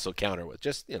would also counter with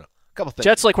just a couple things.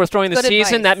 Jets, like we're throwing the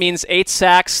season, that means 8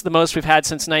 sacks, the most we've had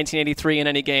since 1983 in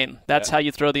any game. That's how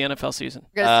you throw the NFL season.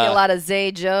 We're going to see a lot of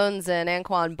Zay Jones and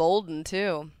Anquan Bolden,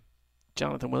 too.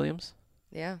 Jonathan Williams?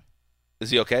 Yeah. Is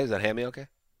he okay? Is that hammy okay?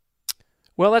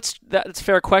 Well, that's a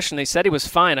fair question. They said he was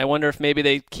fine. I wonder if maybe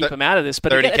they keep him out of this.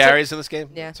 But 30 carries in this game?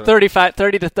 Yeah. 30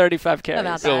 to 35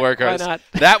 carries. Still work hard. Why not?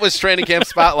 That was Training Camp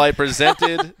Spotlight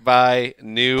presented by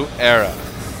New Era.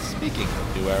 Speaking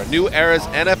of New Era, New Era's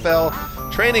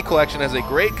NFL Training Collection has a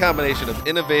great combination of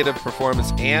innovative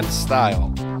performance and style.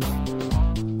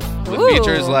 With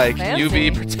features like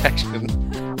UV protection.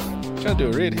 I'm trying to do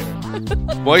a read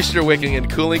here. Moisture wicking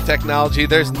and cooling technology.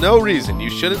 There's no reason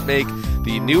you shouldn't make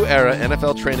the New Era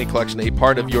NFL Training Collection a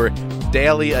part of your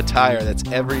daily attire. That's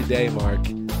every day, Mark.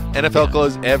 NFL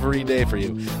clothes every day for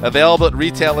you. Available at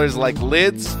retailers like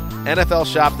Lids,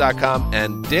 NFLShop.com,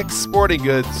 and Dick's Sporting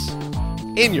Goods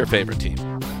in your favorite team.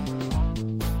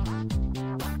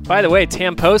 By the way,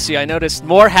 Tamposi, I noticed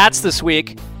more hats this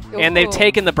week, and they've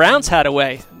taken the Browns hat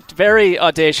away. Very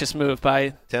audacious move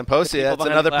by Tamposi. That's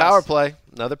another power play.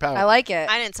 Another power. I like it.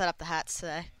 I didn't set up the hats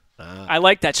today. I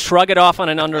like that. Shrug it off on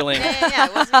an underling. Yeah,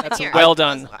 it wasn't That's here. well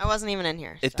done. I wasn't even in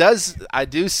here. It does. I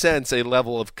do sense a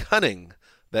level of cunning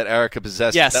that Erica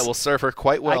possesses that will serve her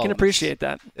quite well. I can appreciate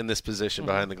that. In this position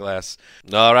behind the glass.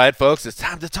 All right, folks, it's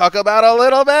time to talk about a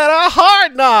little bit of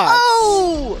Hard Knocks.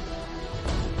 Oh!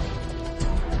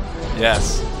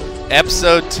 Yes.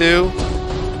 Episode 2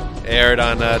 aired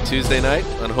on Tuesday night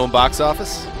on Home Box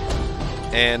Office.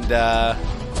 And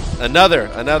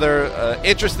another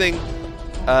interesting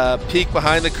peek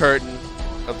behind the curtain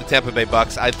of the Tampa Bay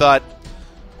Bucks. I thought,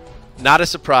 not a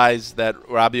surprise that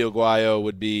Robbie Aguayo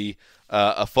would be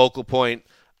a focal point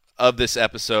of this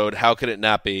episode. How could it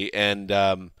not be? And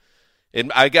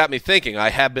it got me thinking.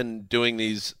 I have been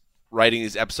writing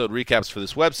these episode recaps for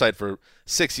this website for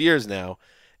 6 years now,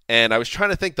 and I was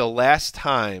trying to think the last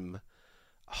time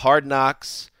Hard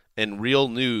Knocks and real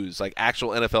news, like actual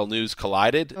NFL news,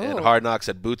 collided, and Hard Knocks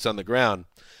had boots on the ground.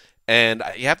 And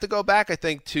you have to go back, I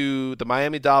think, to the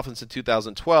Miami Dolphins in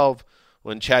 2012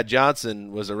 when Chad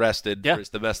Johnson was arrested for his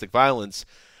domestic violence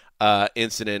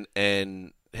incident,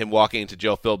 and him walking into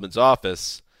Joe Philbin's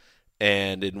office.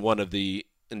 And in one of the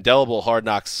indelible Hard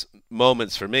Knocks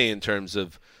moments for me in terms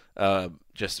of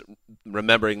just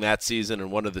remembering that season,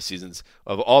 and one of the seasons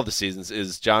of all the seasons,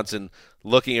 is Johnson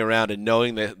looking around and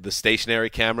knowing that the stationary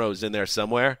camera was in there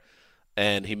somewhere,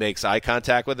 and he makes eye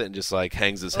contact with it and just like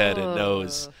hangs his head and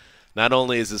knows not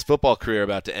only is his football career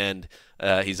about to end,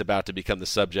 he's about to become the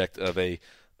subject of a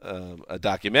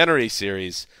documentary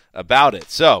series about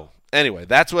it. So anyway,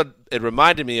 that's what it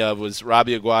reminded me of, was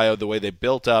Robbie Aguayo, the way they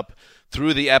built up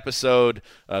through the episode,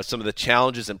 some of the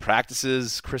challenges and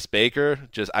practices. Chris Baker,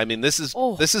 this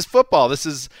is football. This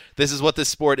is what this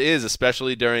sport is,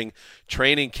 especially during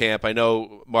training camp. I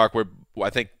know, Mark, I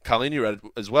think Colleen, you read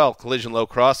it as well, Collision Low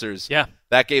Crossers. Yeah.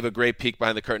 That gave a great peek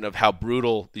behind the curtain of how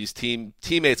brutal these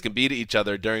teammates can be to each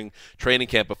other during training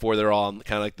camp before they're all on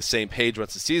kind of like the same page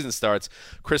once the season starts.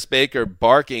 Chris Baker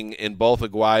barking in both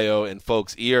Aguayo and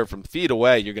Folk's ear from feet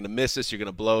away, you're going to miss this, you're going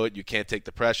to blow it, you can't take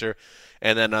the pressure.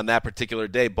 And then on that particular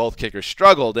day, both kickers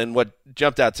struggled. And what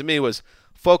jumped out to me was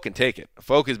Folk can take it.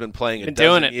 Folk has been playing a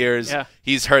dozen years. Yeah.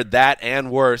 He's heard that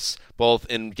and worse, both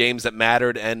in games that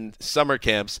mattered and summer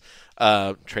camps.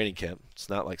 Training camp. It's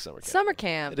not like summer camp. Summer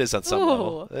camp. It is on some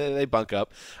level. They bunk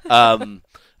up. But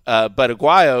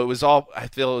Aguayo, I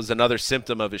feel it was another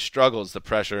symptom of his struggles, the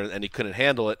pressure, and he couldn't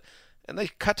handle it. And they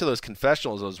cut to those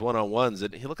confessionals, those one-on-ones,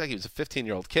 and he looked like he was a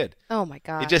 15-year-old kid. Oh, my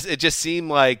God. It just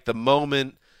seemed like the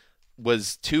moment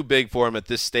was too big for him at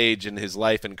this stage in his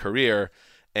life and career,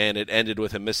 and it ended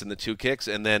with him missing the 2 kicks.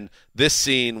 And then this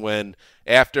scene when,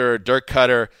 after Dirk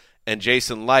Cutter and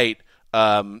Jason Light,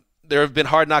 there have been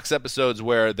Hard Knocks episodes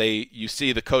where you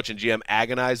see the coach and GM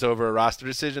agonize over a roster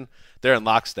decision. They're in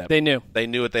lockstep. They knew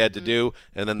what they had to do,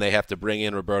 and then they have to bring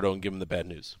in Roberto and give him the bad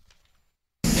news.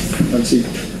 Let's see.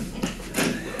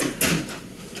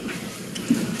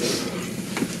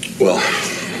 Well,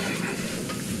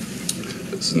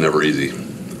 it's never easy.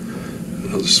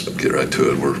 I'll just get right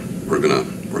to it. We're gonna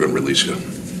release you.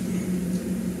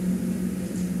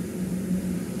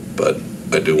 But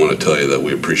I do want to tell you that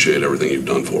we appreciate everything you've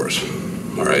done for us.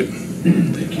 All right?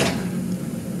 Thank you.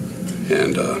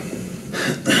 And,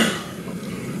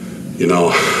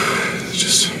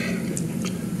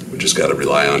 we just got to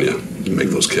rely on you to make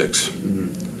those kicks.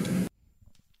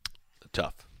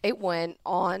 Tough. It went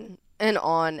on and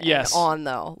on yes. and on,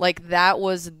 though. Like, that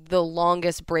was the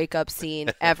longest breakup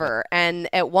scene ever. And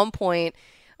at one point,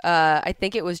 I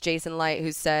think it was Jason Light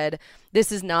who said,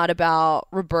 "This is not about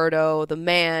Roberto, the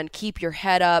man. Keep your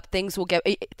head up. Things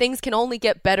can only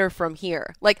get better from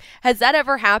here." Like, has that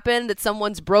ever happened that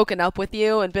someone's broken up with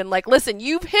you and been like, "Listen,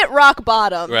 you've hit rock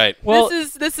bottom. Right. Well,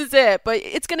 this is it, but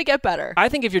it's going to get better." I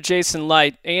think if you're Jason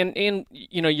Light and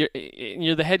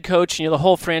you're the head coach and you're the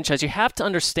whole franchise, you have to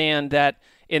understand that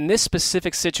in this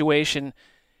specific situation,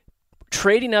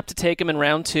 trading up to take him in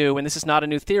round 2, and this is not a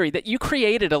new theory, that you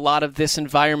created a lot of this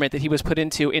environment that he was put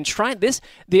into in trying this.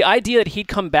 The idea that he'd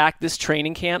come back this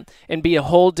training camp and be a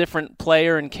whole different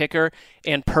player and kicker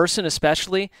and person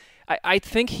especially, I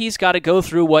think he's got to go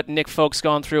through what Nick Folk's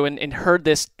gone through and heard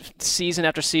this season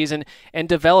after season and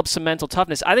develop some mental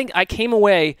toughness. I think I came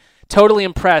away totally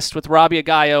impressed with Robbie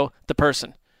Aguayo, the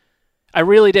person. I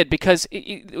really did, because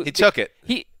he took it.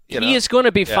 He is going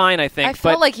to be fine, I think. I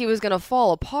felt like he was going to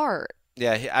fall apart.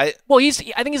 Yeah, I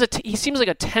think he seems like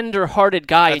a tender-hearted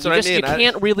guy, and you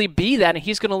can't really be that, and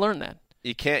he's going to learn that.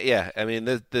 You can't. Yeah, I mean,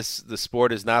 the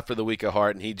sport is not for the weak of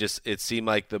heart, and it seemed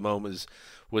like the moment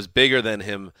was bigger than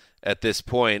him at this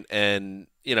point, and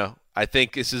I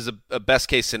think this is a best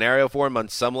case scenario for him on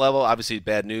some level. Obviously,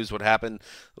 bad news what happened,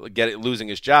 losing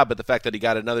his job, but the fact that he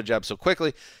got another job so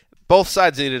quickly. Both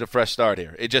sides needed a fresh start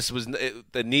here. It just was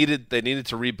they needed to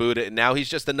reboot it, and now he's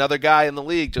just another guy in the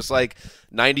league, just like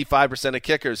 95% of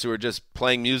kickers who are just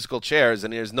playing musical chairs,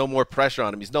 and there's no more pressure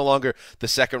on him. He's no longer the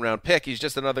second-round pick. He's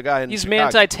just another guy in He's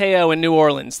Chicago. Manti Te'o in New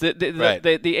Orleans. Right.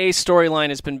 The A storyline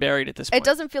has been buried at this point. It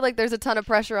doesn't feel like there's a ton of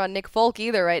pressure on Nick Folk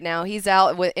either right now. He's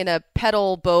out in a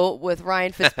pedal boat with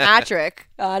Ryan Fitzpatrick.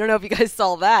 I don't know if you guys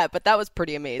saw that, but that was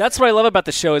pretty amazing. That's what I love about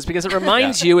the show, is because it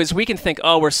reminds you, as we can think,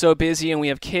 oh, we're so busy and we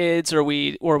have kids, or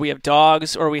we have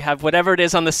dogs, or we have whatever it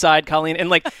is on the side, Colleen, and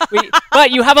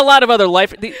but you have a lot of other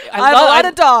life. I have a lot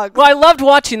of dogs. Well, I loved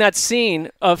watching that scene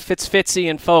of Fitzy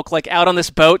and Folk out on this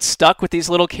boat, stuck with these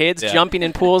little kids, jumping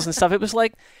in pools and stuff. It was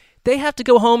like they have to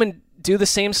go home and do the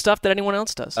same stuff that anyone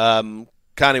else does.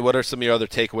 Connie, what are some of your other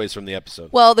takeaways from the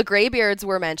episode? Well, the Graybeards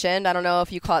were mentioned. I don't know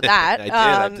if you caught that.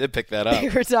 I did pick that up. We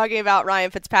were talking about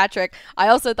Ryan Fitzpatrick. I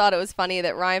also thought it was funny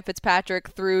that Ryan Fitzpatrick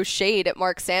threw shade at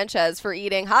Mark Sanchez for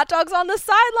eating hot dogs on the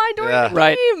sideline during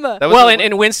the game.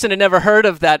 And Winston had never heard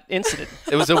of that incident.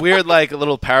 It was a weird, a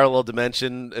little parallel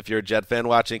dimension if you're a Jet fan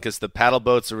watching, because the paddle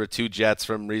boats were 2 Jets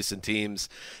from recent teams,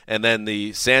 and then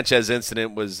the Sanchez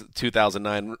incident was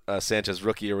 2009 Sanchez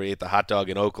rookie year where he ate the hot dog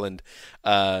in Oakland.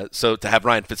 So to have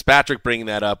Ryan Fitzpatrick bringing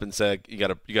that up and say you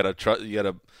gotta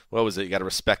what was it? You gotta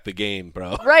respect the game,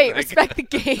 bro. Right, respect the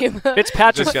game.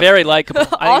 Fitzpatrick's very likable.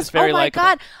 I think he's very likable. Oh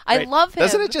my God, I love him.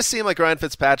 Doesn't it just seem like Ryan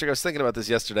Fitzpatrick? I was thinking about this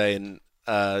yesterday and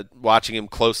watching him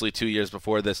closely 2 years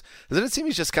before this. Doesn't it seem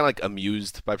he's just kind of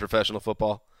amused by professional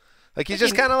football? Like he's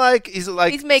just kind of like he's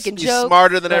making jokes.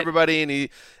 Smarter than everybody,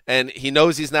 and he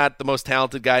knows he's not the most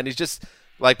talented guy, and he's just.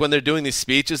 Like when they're doing these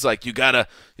speeches, like to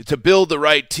build the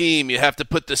right team, you have to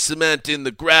put the cement in the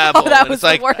gravel. Oh, that was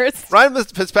the worst. Ryan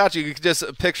Fitzpatrick, you could just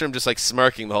picture him just like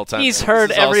smirking the whole time. He's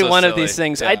heard every one of these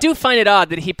things. Yeah. I do find it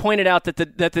odd that he pointed out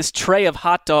that this tray of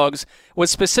hot dogs was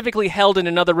specifically held in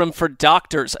another room for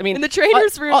doctors. I mean, in the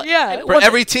trainer's room, yeah. For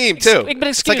every team, too. But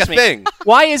excuse it's like me. a thing.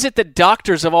 Why is it that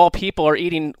doctors of all people are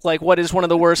eating like what is one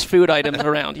of the worst food items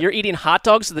around? You're eating hot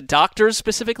dogs, the doctors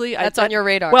specifically? That's on your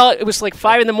radar. Well, it was like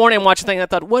 5 a.m. I'm watching the thing. I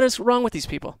thought, what is wrong with these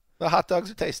people? The hot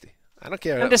dogs are tasty. I don't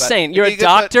care. I'm just saying, you're a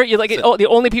doctor. You're like, the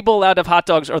only people allowed to have hot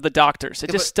dogs are the doctors.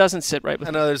 It just doesn't sit right with me.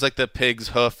 I know there's like the pig's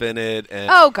hoof in it. And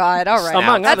oh, God. All right.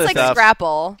 Among That's other like stuff.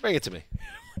 Scrapple. Bring it to me.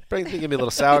 Give me a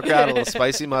little sauerkraut, a little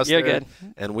spicy mustard. You're good.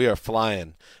 And we are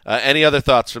flying. Any other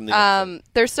thoughts from the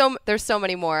episode? There's so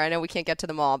many more. I know we can't get to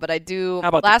them all, but I do. How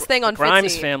about last thing on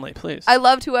Grimes Fitzy. family, please? I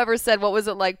loved whoever said, what was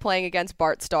it like playing against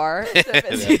Bart Starr?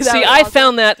 See, I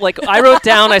found that, like, I wrote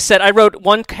down, I wrote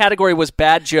one category was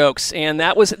bad jokes, and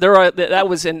that was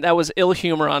ill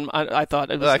humor on, I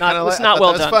thought. It was not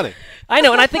well done. Funny. I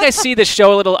know, and I think I see the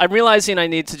show a little, I'm realizing I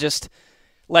need to just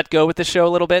let go with the show a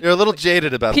little bit. You're a little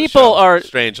jaded about people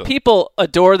the show. People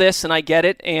adore this, and I get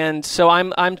it, and so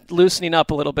I'm loosening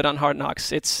up a little bit on Hard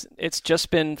Knocks. It's just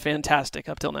been fantastic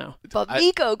up till now. But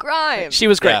Miko Grimes. She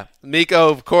was great. Yeah. Miko,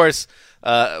 of course,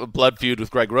 blood feud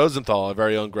with Greg Rosenthal, our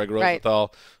very own Greg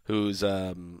Rosenthal, who's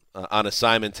on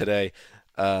assignment today.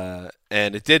 And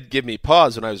it did give me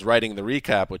pause when I was writing the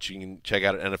recap, which you can check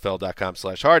out at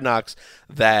NFL.com/hardknocks,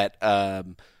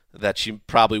 that she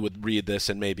probably would read this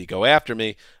and maybe go after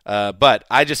me. But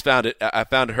I just found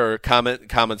her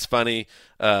comments funny,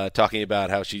 talking about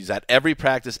how she's at every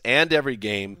practice and every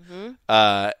game,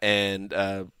 and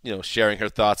sharing her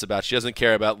thoughts about she doesn't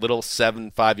care about little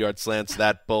 5-yard slants,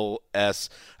 that bull S.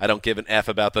 I don't give an F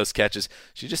about those catches.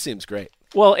 She just seems great.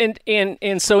 Well,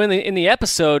 and so in the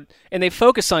episode, and they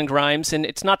focus on Grimes, and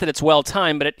it's not that it's well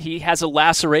timed, but he has a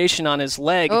laceration on his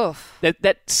leg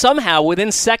that somehow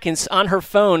within seconds on her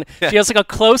phone she has like a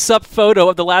close up photo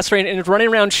of the laceration and is running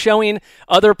around showing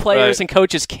other players and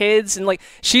coaches' kids, and like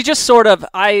she just sort of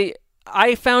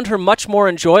I found her much more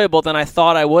enjoyable than I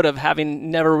thought I would have,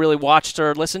 having never really watched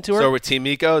or listened to her. So we're Team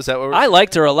Miko? Is that what we're... I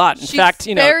liked her a lot. In fact,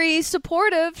 very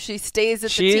supportive. She stays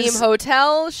at the team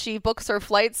hotel. She books her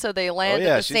flights so they land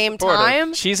at the same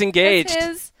time. She's engaged.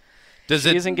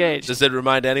 She's engaged. Does it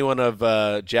remind anyone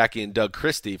of Jackie and Doug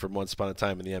Christie from Once Upon a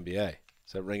Time in the NBA?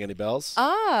 Does that ring any bells?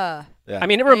 Yeah. I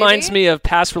mean, it reminds me of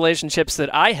past relationships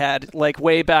that I had, like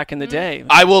way back in the day.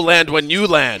 I will land when you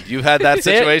land. You had that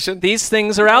situation? These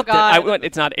things are out there.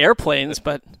 It's not airplanes,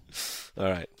 but... All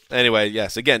right. Anyway,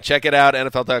 yes. Again, check it out,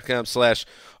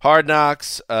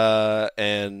 NFL.com/hardknocks,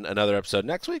 and another episode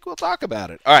next week. We'll talk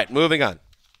about it. All right, moving on.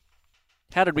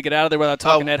 How did we get out of there without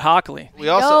talking Ed Hockley?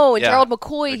 Gerald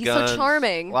McCoy. He's so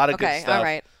charming. A lot of good stuff. All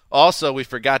right. Also, we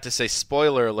forgot to say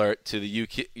spoiler alert to the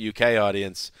UK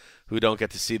audience who don't get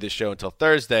to see this show until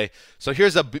Thursday. So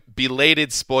here's a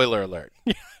belated spoiler alert.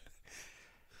 I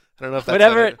don't know if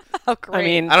that's Oh, great. I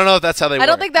mean, I don't know if that's how they work. I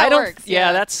don't think that works.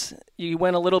 Yeah, you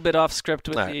went a little bit off script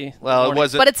with the Well, it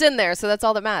wasn't. But it's in there, so that's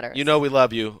all that matters. You know we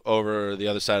love you over the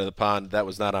other side of the pond. That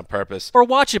was not on purpose. Or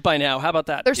watch it by now. How about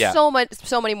that? There's so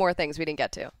many more things we didn't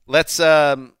get to. Let's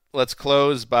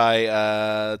close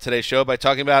by today's show by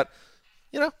talking about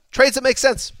trades that make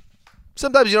sense.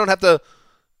 Sometimes you don't have to,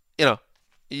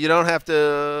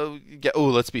 get,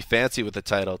 let's be fancy with the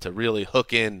title to really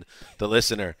hook in the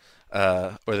listener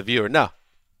or the viewer. No,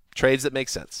 trades that make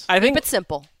sense. I think it's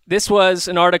simple. This was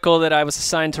an article that I was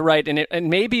assigned to write, and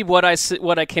maybe what I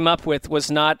came up with was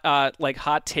not like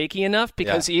hot takey enough,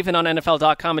 because even on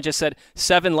NFL.com it just said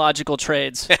 7 logical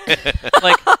trades.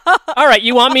 Like, all right,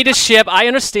 you want me to ship? I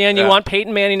understand you want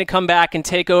Peyton Manning to come back and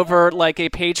take over like a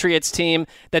Patriots team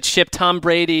that shipped Tom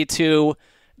Brady to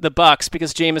the Bucks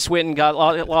because Jameis Winston got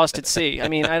lost at sea. I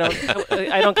mean, I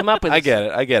don't come up with. I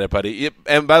get it, buddy.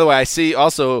 And by the way, I see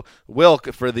also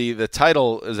Wilk for the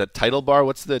title. Is it title bar?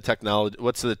 What's the technology?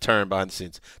 What's the term behind the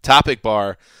scenes? Topic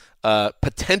bar.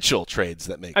 Potential trades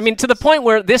that make. I mean, to the point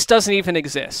where this doesn't even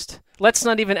exist. Let's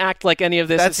not even act like any of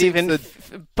this is even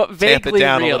vaguely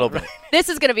down real. A little bit. This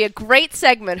is going to be a great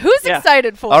segment. Who's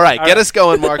excited for it? All right, get us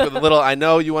going, Mark, with a little. I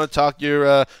know you want to talk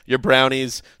your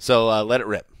brownies, so let it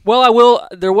rip. Well, I will.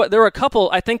 There were a couple.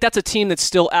 I think that's a team that's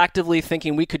still actively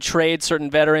thinking we could trade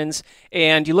certain veterans.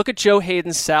 And you look at Joe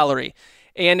Hayden's salary,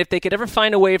 and if they could ever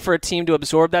find a way for a team to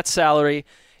absorb that salary,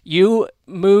 you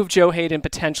move Joe Hayden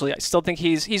potentially. I still think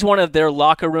he's one of their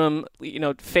locker room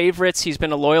favorites. He's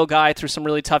been a loyal guy through some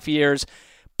really tough years.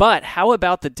 But how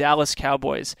about the Dallas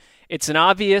Cowboys? It's an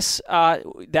obvious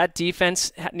that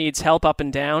defense needs help up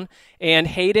and down. And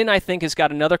Hayden, I think, has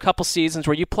got another couple seasons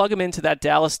where you plug him into that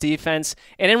Dallas defense,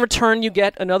 and in return you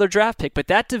get another draft pick. But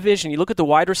that division, you look at the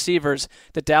wide receivers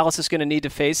that Dallas is going to need to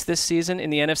face this season in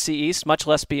the NFC East, much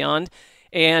less beyond.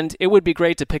 And it would be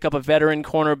great to pick up a veteran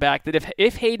cornerback that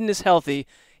if Hayden is healthy,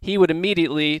 he would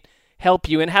immediately help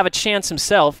you and have a chance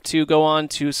himself to go on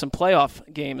to some playoff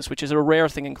games, which is a rare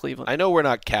thing in Cleveland. I know we're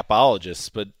not capologists,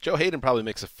 but Joe Hayden probably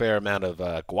makes a fair amount of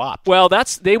guap. Well,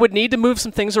 they would need to move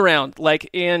some things around,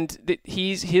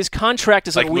 his contract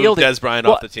is like unwieldy. Move Des Bryant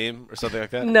off the team or something like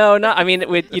that. No,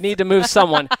 you need to move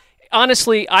someone.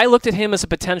 Honestly, I looked at him as a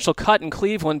potential cut in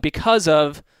Cleveland because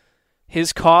of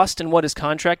his cost and what his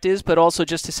contract is, but also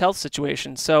just his health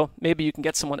situation. So maybe you can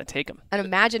get someone to take him. And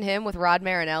imagine him with Rod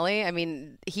Marinelli. I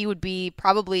mean, he would be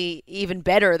probably even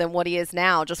better than what he is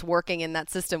now, just working in that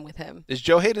system with him. Is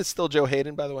Joe Hayden still Joe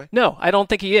Hayden, by the way? No, I don't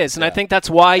think he is. And I think that's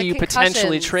why The you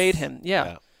potentially concussions. trade him.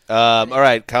 Yeah. All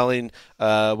right, Colleen,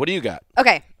 what do you got?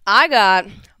 Okay, I got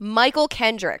Michael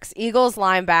Kendricks, Eagles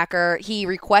linebacker. He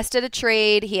requested a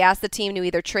trade. He asked the team to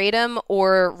either trade him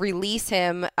or release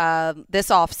him this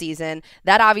offseason.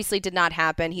 That obviously did not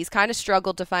happen. He's kind of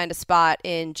struggled to find a spot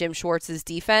in Jim Schwartz's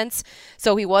defense.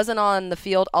 So he wasn't on the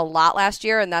field a lot last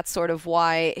year, and that's sort of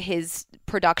why his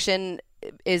production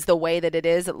is the way that it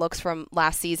is. It looks from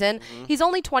last season. Mm-hmm. He's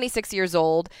only 26 years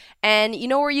old, and you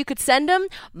know where you could send him?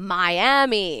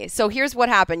 Miami. So here's what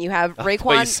happened. You have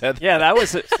Raekwon. Yeah, that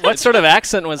was what sort of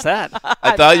accent was that?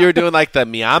 I thought you were doing like the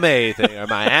Miami thing or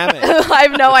Miami. I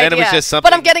have no idea. It was just something.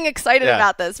 But I'm getting excited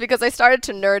about this because I started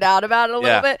to nerd out about it a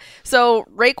little bit. So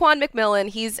Raekwon McMillan,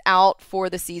 he's out for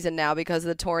the season now because of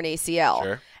the torn ACL.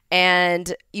 Sure.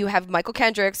 And you have Michael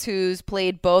Kendricks, who's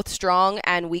played both strong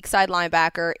and weak side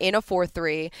linebacker in a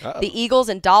 4-3. The Eagles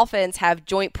and Dolphins have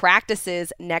joint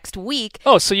practices next week.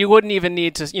 Oh, so you wouldn't even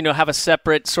need to, have a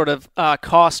separate sort of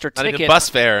cost or Not ticket. even bus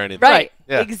fare or anything. Right.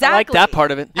 Yeah. Exactly. I like that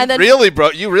part of it.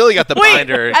 You really got the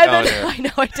binder going there. I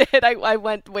know I did. I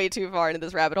went way too far into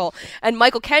this rabbit hole. And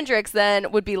Michael Kendricks then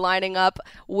would be lining up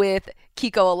with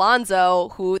Kiko Alonso,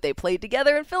 who they played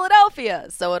together in Philadelphia.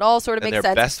 So it all sort of makes sense.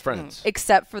 They're best friends.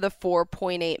 Except for the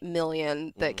 $4.8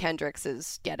 million that Kendricks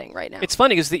is getting right now. It's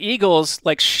funny because the Eagles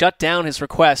shut down his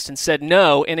request and said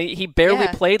no, and he barely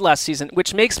played last season,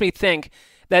 which makes me think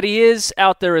that he is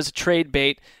out there as a trade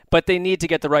bait, but they need to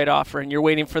get the right offer, and you're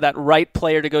waiting for that right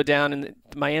player to go down. And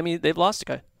Miami, they've lost a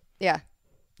guy. Yeah.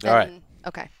 All right.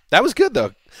 Okay. That was good,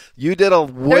 though. You did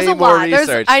There's way a more lot.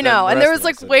 research. I know, than and the there rest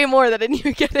was of us way more that I didn't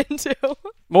even get into.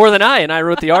 More than I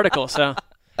wrote the article, so. All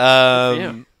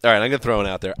right, I'm going to throw it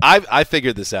out there. I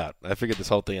figured this out. I figured this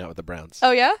whole thing out with the Browns.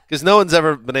 Oh, yeah? Because no one's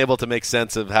ever been able to make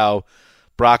sense of how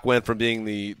Brock went from being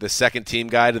the second team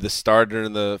guy to the starter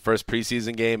in the first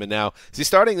preseason game, and now is he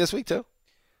starting this week too?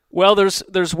 Well, there's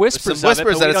whispers some whispers of it, but that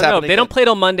we it's don't know. happening They don't again. play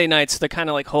till Monday night, so they're kind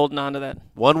of holding on to that.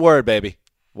 One word, baby.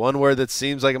 One word that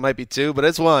seems like it might be two, but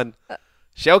it's one.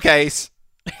 Showcase.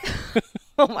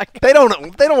 Oh my God. They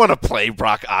don't want to play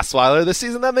Brock Osweiler this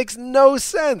season. That makes no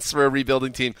sense for a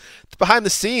rebuilding team. Behind the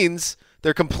scenes,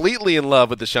 they're completely in love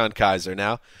with Deshaun Kaiser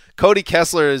now. Cody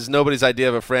Kessler is nobody's idea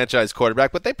of a franchise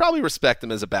quarterback, but they probably respect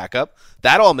him as a backup.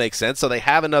 That all makes sense. So they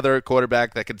have another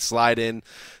quarterback that could slide in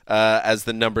as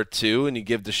the number 2, and you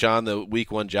give Deshaun the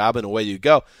week 1 job, and away you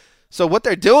go. So what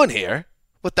they're doing here,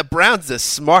 with the Browns, this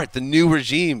smart, the new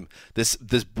regime, this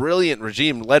brilliant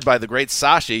regime led by the great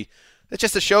Sashi, it's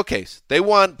just a showcase. They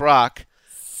want Brock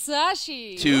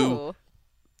to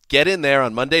get in there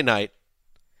on Monday night,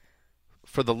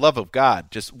 for the love of God,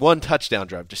 just one touchdown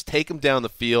drive. Just take him down the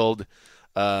field.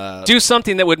 Do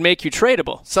something that would make you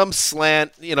tradable. Some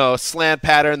slant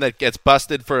pattern that gets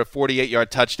busted for a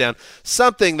 48-yard touchdown.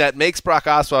 Something that makes Brock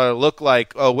Osweiler look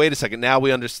like, oh, wait a second, now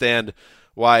we understand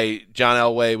why John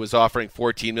Elway was offering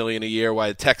 $14 million a year, why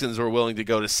the Texans were willing to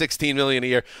go to $16 million a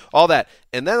year, all that.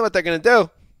 And then what they're going to do,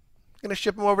 they're going to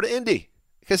ship him over to Indy.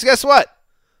 Because guess what?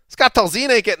 Scott Tolzien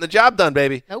ain't getting the job done,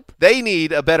 baby. Nope. They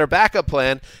need a better backup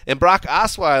plan, and Brock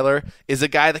Osweiler is a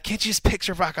guy that can't you just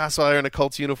picture Brock Osweiler in a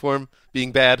Colts uniform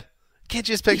being bad? Can't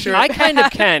you just picture I it? kind of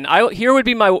can. Here would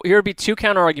be two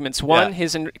counter arguments. One,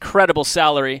 his incredible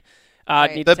salary.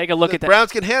 Need to take a look at that. The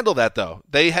Browns can handle that, though.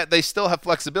 They still have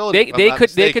flexibility.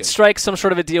 They could strike some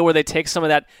sort of a deal where they take some of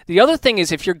that. The other thing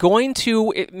is, if you're going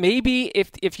to maybe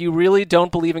if you really don't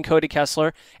believe in Cody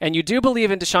Kessler and you do believe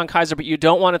in Deshaun Kaiser, but you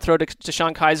don't want to throw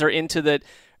Deshaun Kaiser into the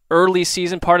early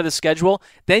season part of the schedule,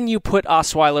 then you put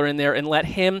Osweiler in there and let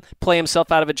him play himself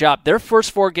out of a job. Their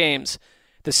first 4 games,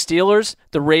 the Steelers,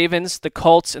 the Ravens, the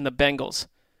Colts, and the Bengals.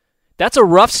 That's a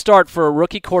rough start for a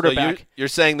rookie quarterback. So you're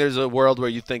saying there's a world where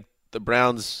you think the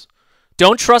Browns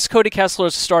Don't trust Cody Kessler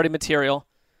as starting material.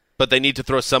 But they need to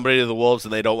throw somebody to the Wolves,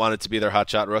 and they don't want it to be their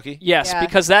hotshot rookie? Yes,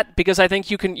 because I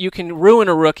think you can ruin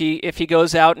a rookie if he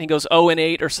goes out and he goes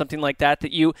 0-8 or something like that.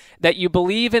 That you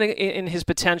believe in his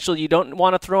potential. You don't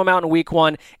want to throw him out in week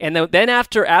 1, and then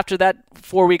after that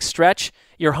 4-week stretch,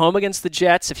 you're home against the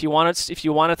Jets. If you want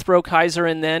to throw Kaiser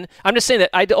in, then I'm just saying that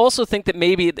I also think that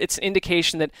maybe it's an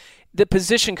indication that the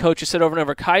position coach has said over and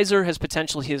over, Kaiser has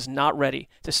potential. He is not ready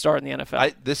to start in the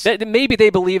NFL. Maybe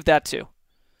they believe that too.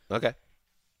 Okay.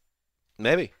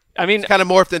 Maybe. I mean, it's kind of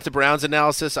morphed into Brown's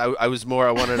analysis. I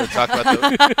wanted to talk about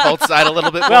the Colts side a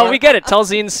little bit more. Well, we get it.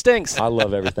 Talzine stinks. I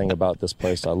love everything about this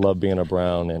place. I love being a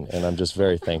Brown, and I'm just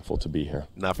very thankful to be here.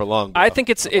 Not for long. I think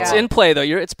it's in play, though.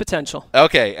 It's potential.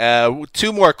 Okay,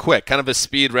 2 more quick, kind of a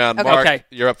speed round. Okay. Mark,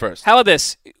 you're up first. How about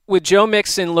this? With Joe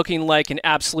Mixon looking like an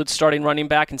absolute starting running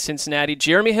back in Cincinnati,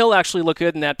 Jeremy Hill actually looked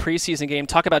good in that preseason game.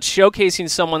 Talk about showcasing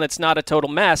someone that's not a total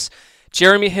mess.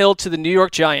 Jeremy Hill to the New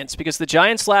York Giants, because the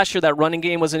Giants last year, that running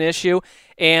game was an issue,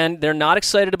 and they're not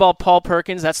excited about Paul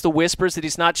Perkins. That's the whispers that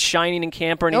he's not shining in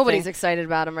camp or anything. Nobody's excited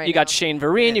about him right now. You got Shane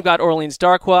Vereen, you got Orleans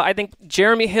Darkwa. I think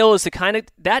Jeremy Hill is the kind of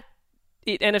that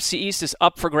NFC East is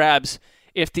up for grabs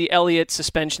if the Elliott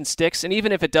suspension sticks, and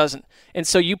even if it doesn't. And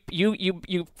so you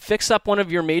fix up one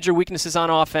of your major weaknesses on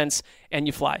offense, and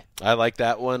you fly. I like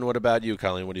that one. What about you,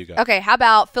 Colleen? What do you got? Okay, how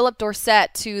about Philip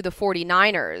Dorsett to the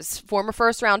 49ers? Former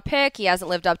first-round pick. He hasn't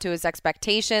lived up to his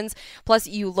expectations. Plus,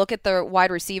 you look at the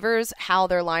wide receivers, how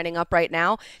they're lining up right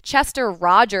now. Chester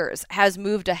Rogers has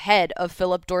moved ahead of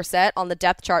Philip Dorsett on the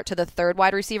depth chart to the 3rd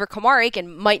wide receiver. Kamar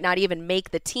Aiken might not even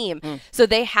make the team. So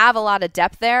they have a lot of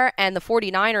depth there, and the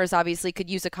 49ers obviously could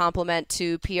use a compliment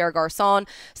to Pierre Garçon,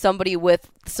 somebody with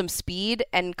some speed.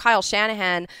 And Kyle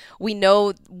Shanahan, we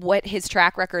know what his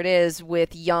track record is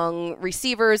with young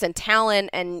receivers and talent,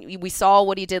 and we saw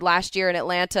what he did last year in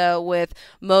Atlanta with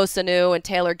Mo Sanu and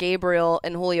Taylor Gabriel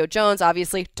and Julio Jones.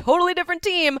 Obviously, totally different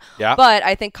team, but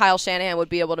I think Kyle Shanahan would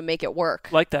be able to make it work.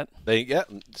 Like that.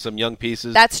 Some young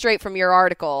pieces. That's straight from your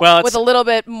article, with a little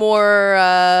bit more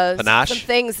panache, some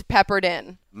things peppered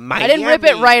in. Miami. I didn't rip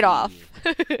it right off.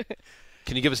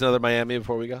 Can you give us another Miami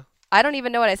before we go? I don't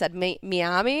even know what I said.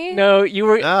 Miami? No, you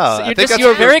were. you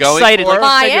were very excited. Like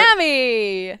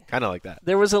Miami. Kind of like that.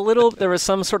 There was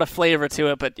some sort of flavor to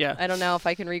it, but yeah. I don't know if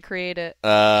I can recreate it.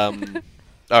 All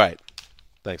right.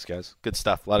 Thanks, guys. Good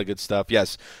stuff. A lot of good stuff.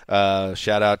 Yes.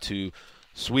 Shout out to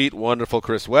sweet, wonderful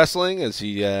Chris Wessling as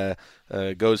he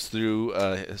goes through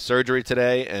surgery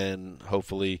today, and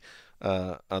hopefully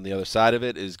on the other side of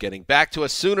it is getting back to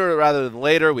us sooner rather than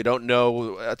later. We don't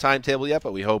know a timetable yet,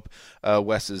 but we hope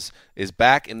Wes is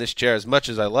back in this chair. As much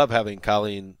as I love having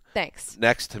Colleen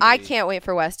next to me, I can't wait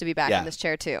for Wes to be back in this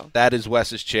chair too. That is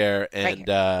Wes's chair, and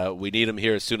we need him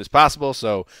here as soon as possible.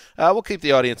 So we'll keep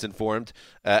the audience informed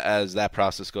as that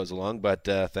process goes along. But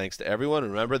thanks to everyone.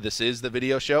 And remember, this is the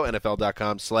video show,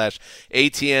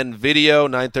 NFL.com/ATN Video,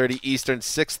 9:30 Eastern,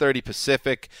 6:30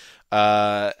 Pacific.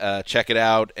 Check it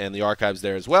out, and the archive's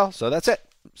there as well. So that's it.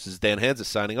 This is Dan Hanzus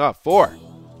signing off for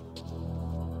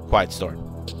Quiet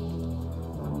Storm.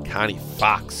 Connie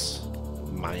Fox,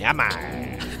 Miami.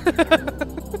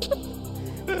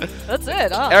 That's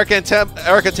it. Erica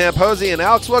Tamposi and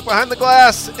Alex Wook behind the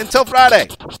glass. Until Friday.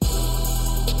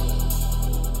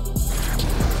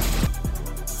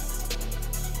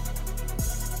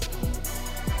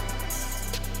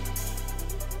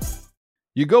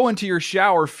 You go into your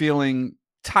shower feeling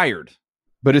tired,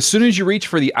 but as soon as you reach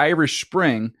for the Irish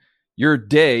Spring, your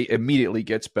day immediately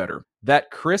gets better.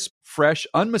 That crisp, fresh,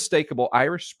 unmistakable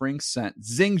Irish Spring scent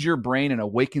zings your brain and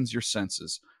awakens your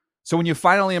senses. So when you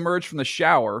finally emerge from the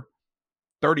shower,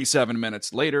 37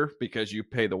 minutes later, because you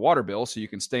pay the water bill so you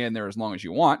can stay in there as long as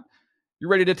you want, you're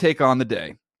ready to take on the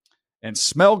day. And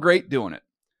smell great doing it.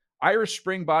 Irish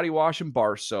Spring Body Wash and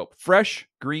Bar Soap. Fresh,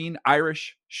 green,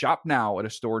 Irish. Shop now at a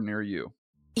store near you.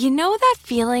 You know that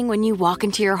feeling when you walk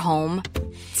into your home,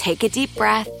 take a deep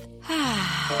breath,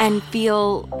 and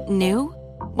feel new?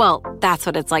 Well, that's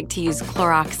what it's like to use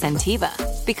Clorox Scentiva.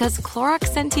 Because Clorox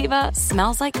Scentiva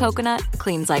smells like coconut,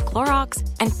 cleans like Clorox,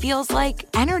 and feels like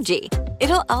energy.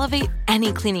 It'll elevate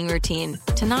any cleaning routine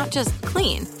to not just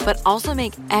clean, but also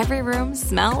make every room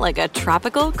smell like a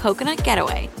tropical coconut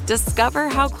getaway. Discover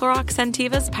how Clorox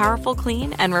Scentiva's powerful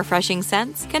clean and refreshing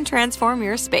scents can transform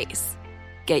your space.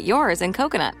 Get yours in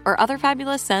coconut or other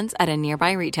fabulous scents at a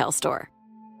nearby retail store.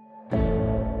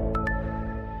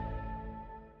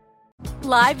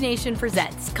 Live Nation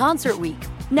presents Concert Week.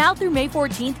 Now through May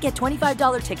 14th, get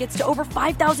 $25 tickets to over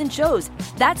 5,000 shows.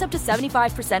 That's up to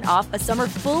 75% off a summer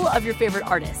full of your favorite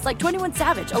artists like 21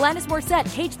 Savage, Alanis Morissette,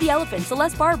 Cage the Elephant,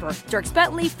 Celeste Barber, Dierks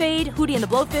Bentley, Fade, Hootie and the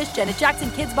Blowfish, Janet Jackson,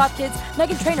 Kidz Bop Kids,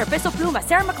 Meghan Trainor, Peso Pluma,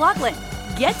 Sarah McLachlan.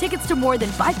 Get tickets to more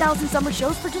than 5,000 summer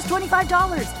shows for just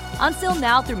 $25. On sale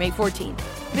now through May 14th.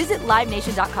 Visit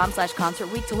LiveNation.com/Concert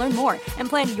Week to learn more and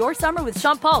plan your summer with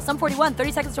Sean Paul, Sum 41,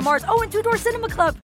 30 Seconds to Mars, and Two Door Cinema Club.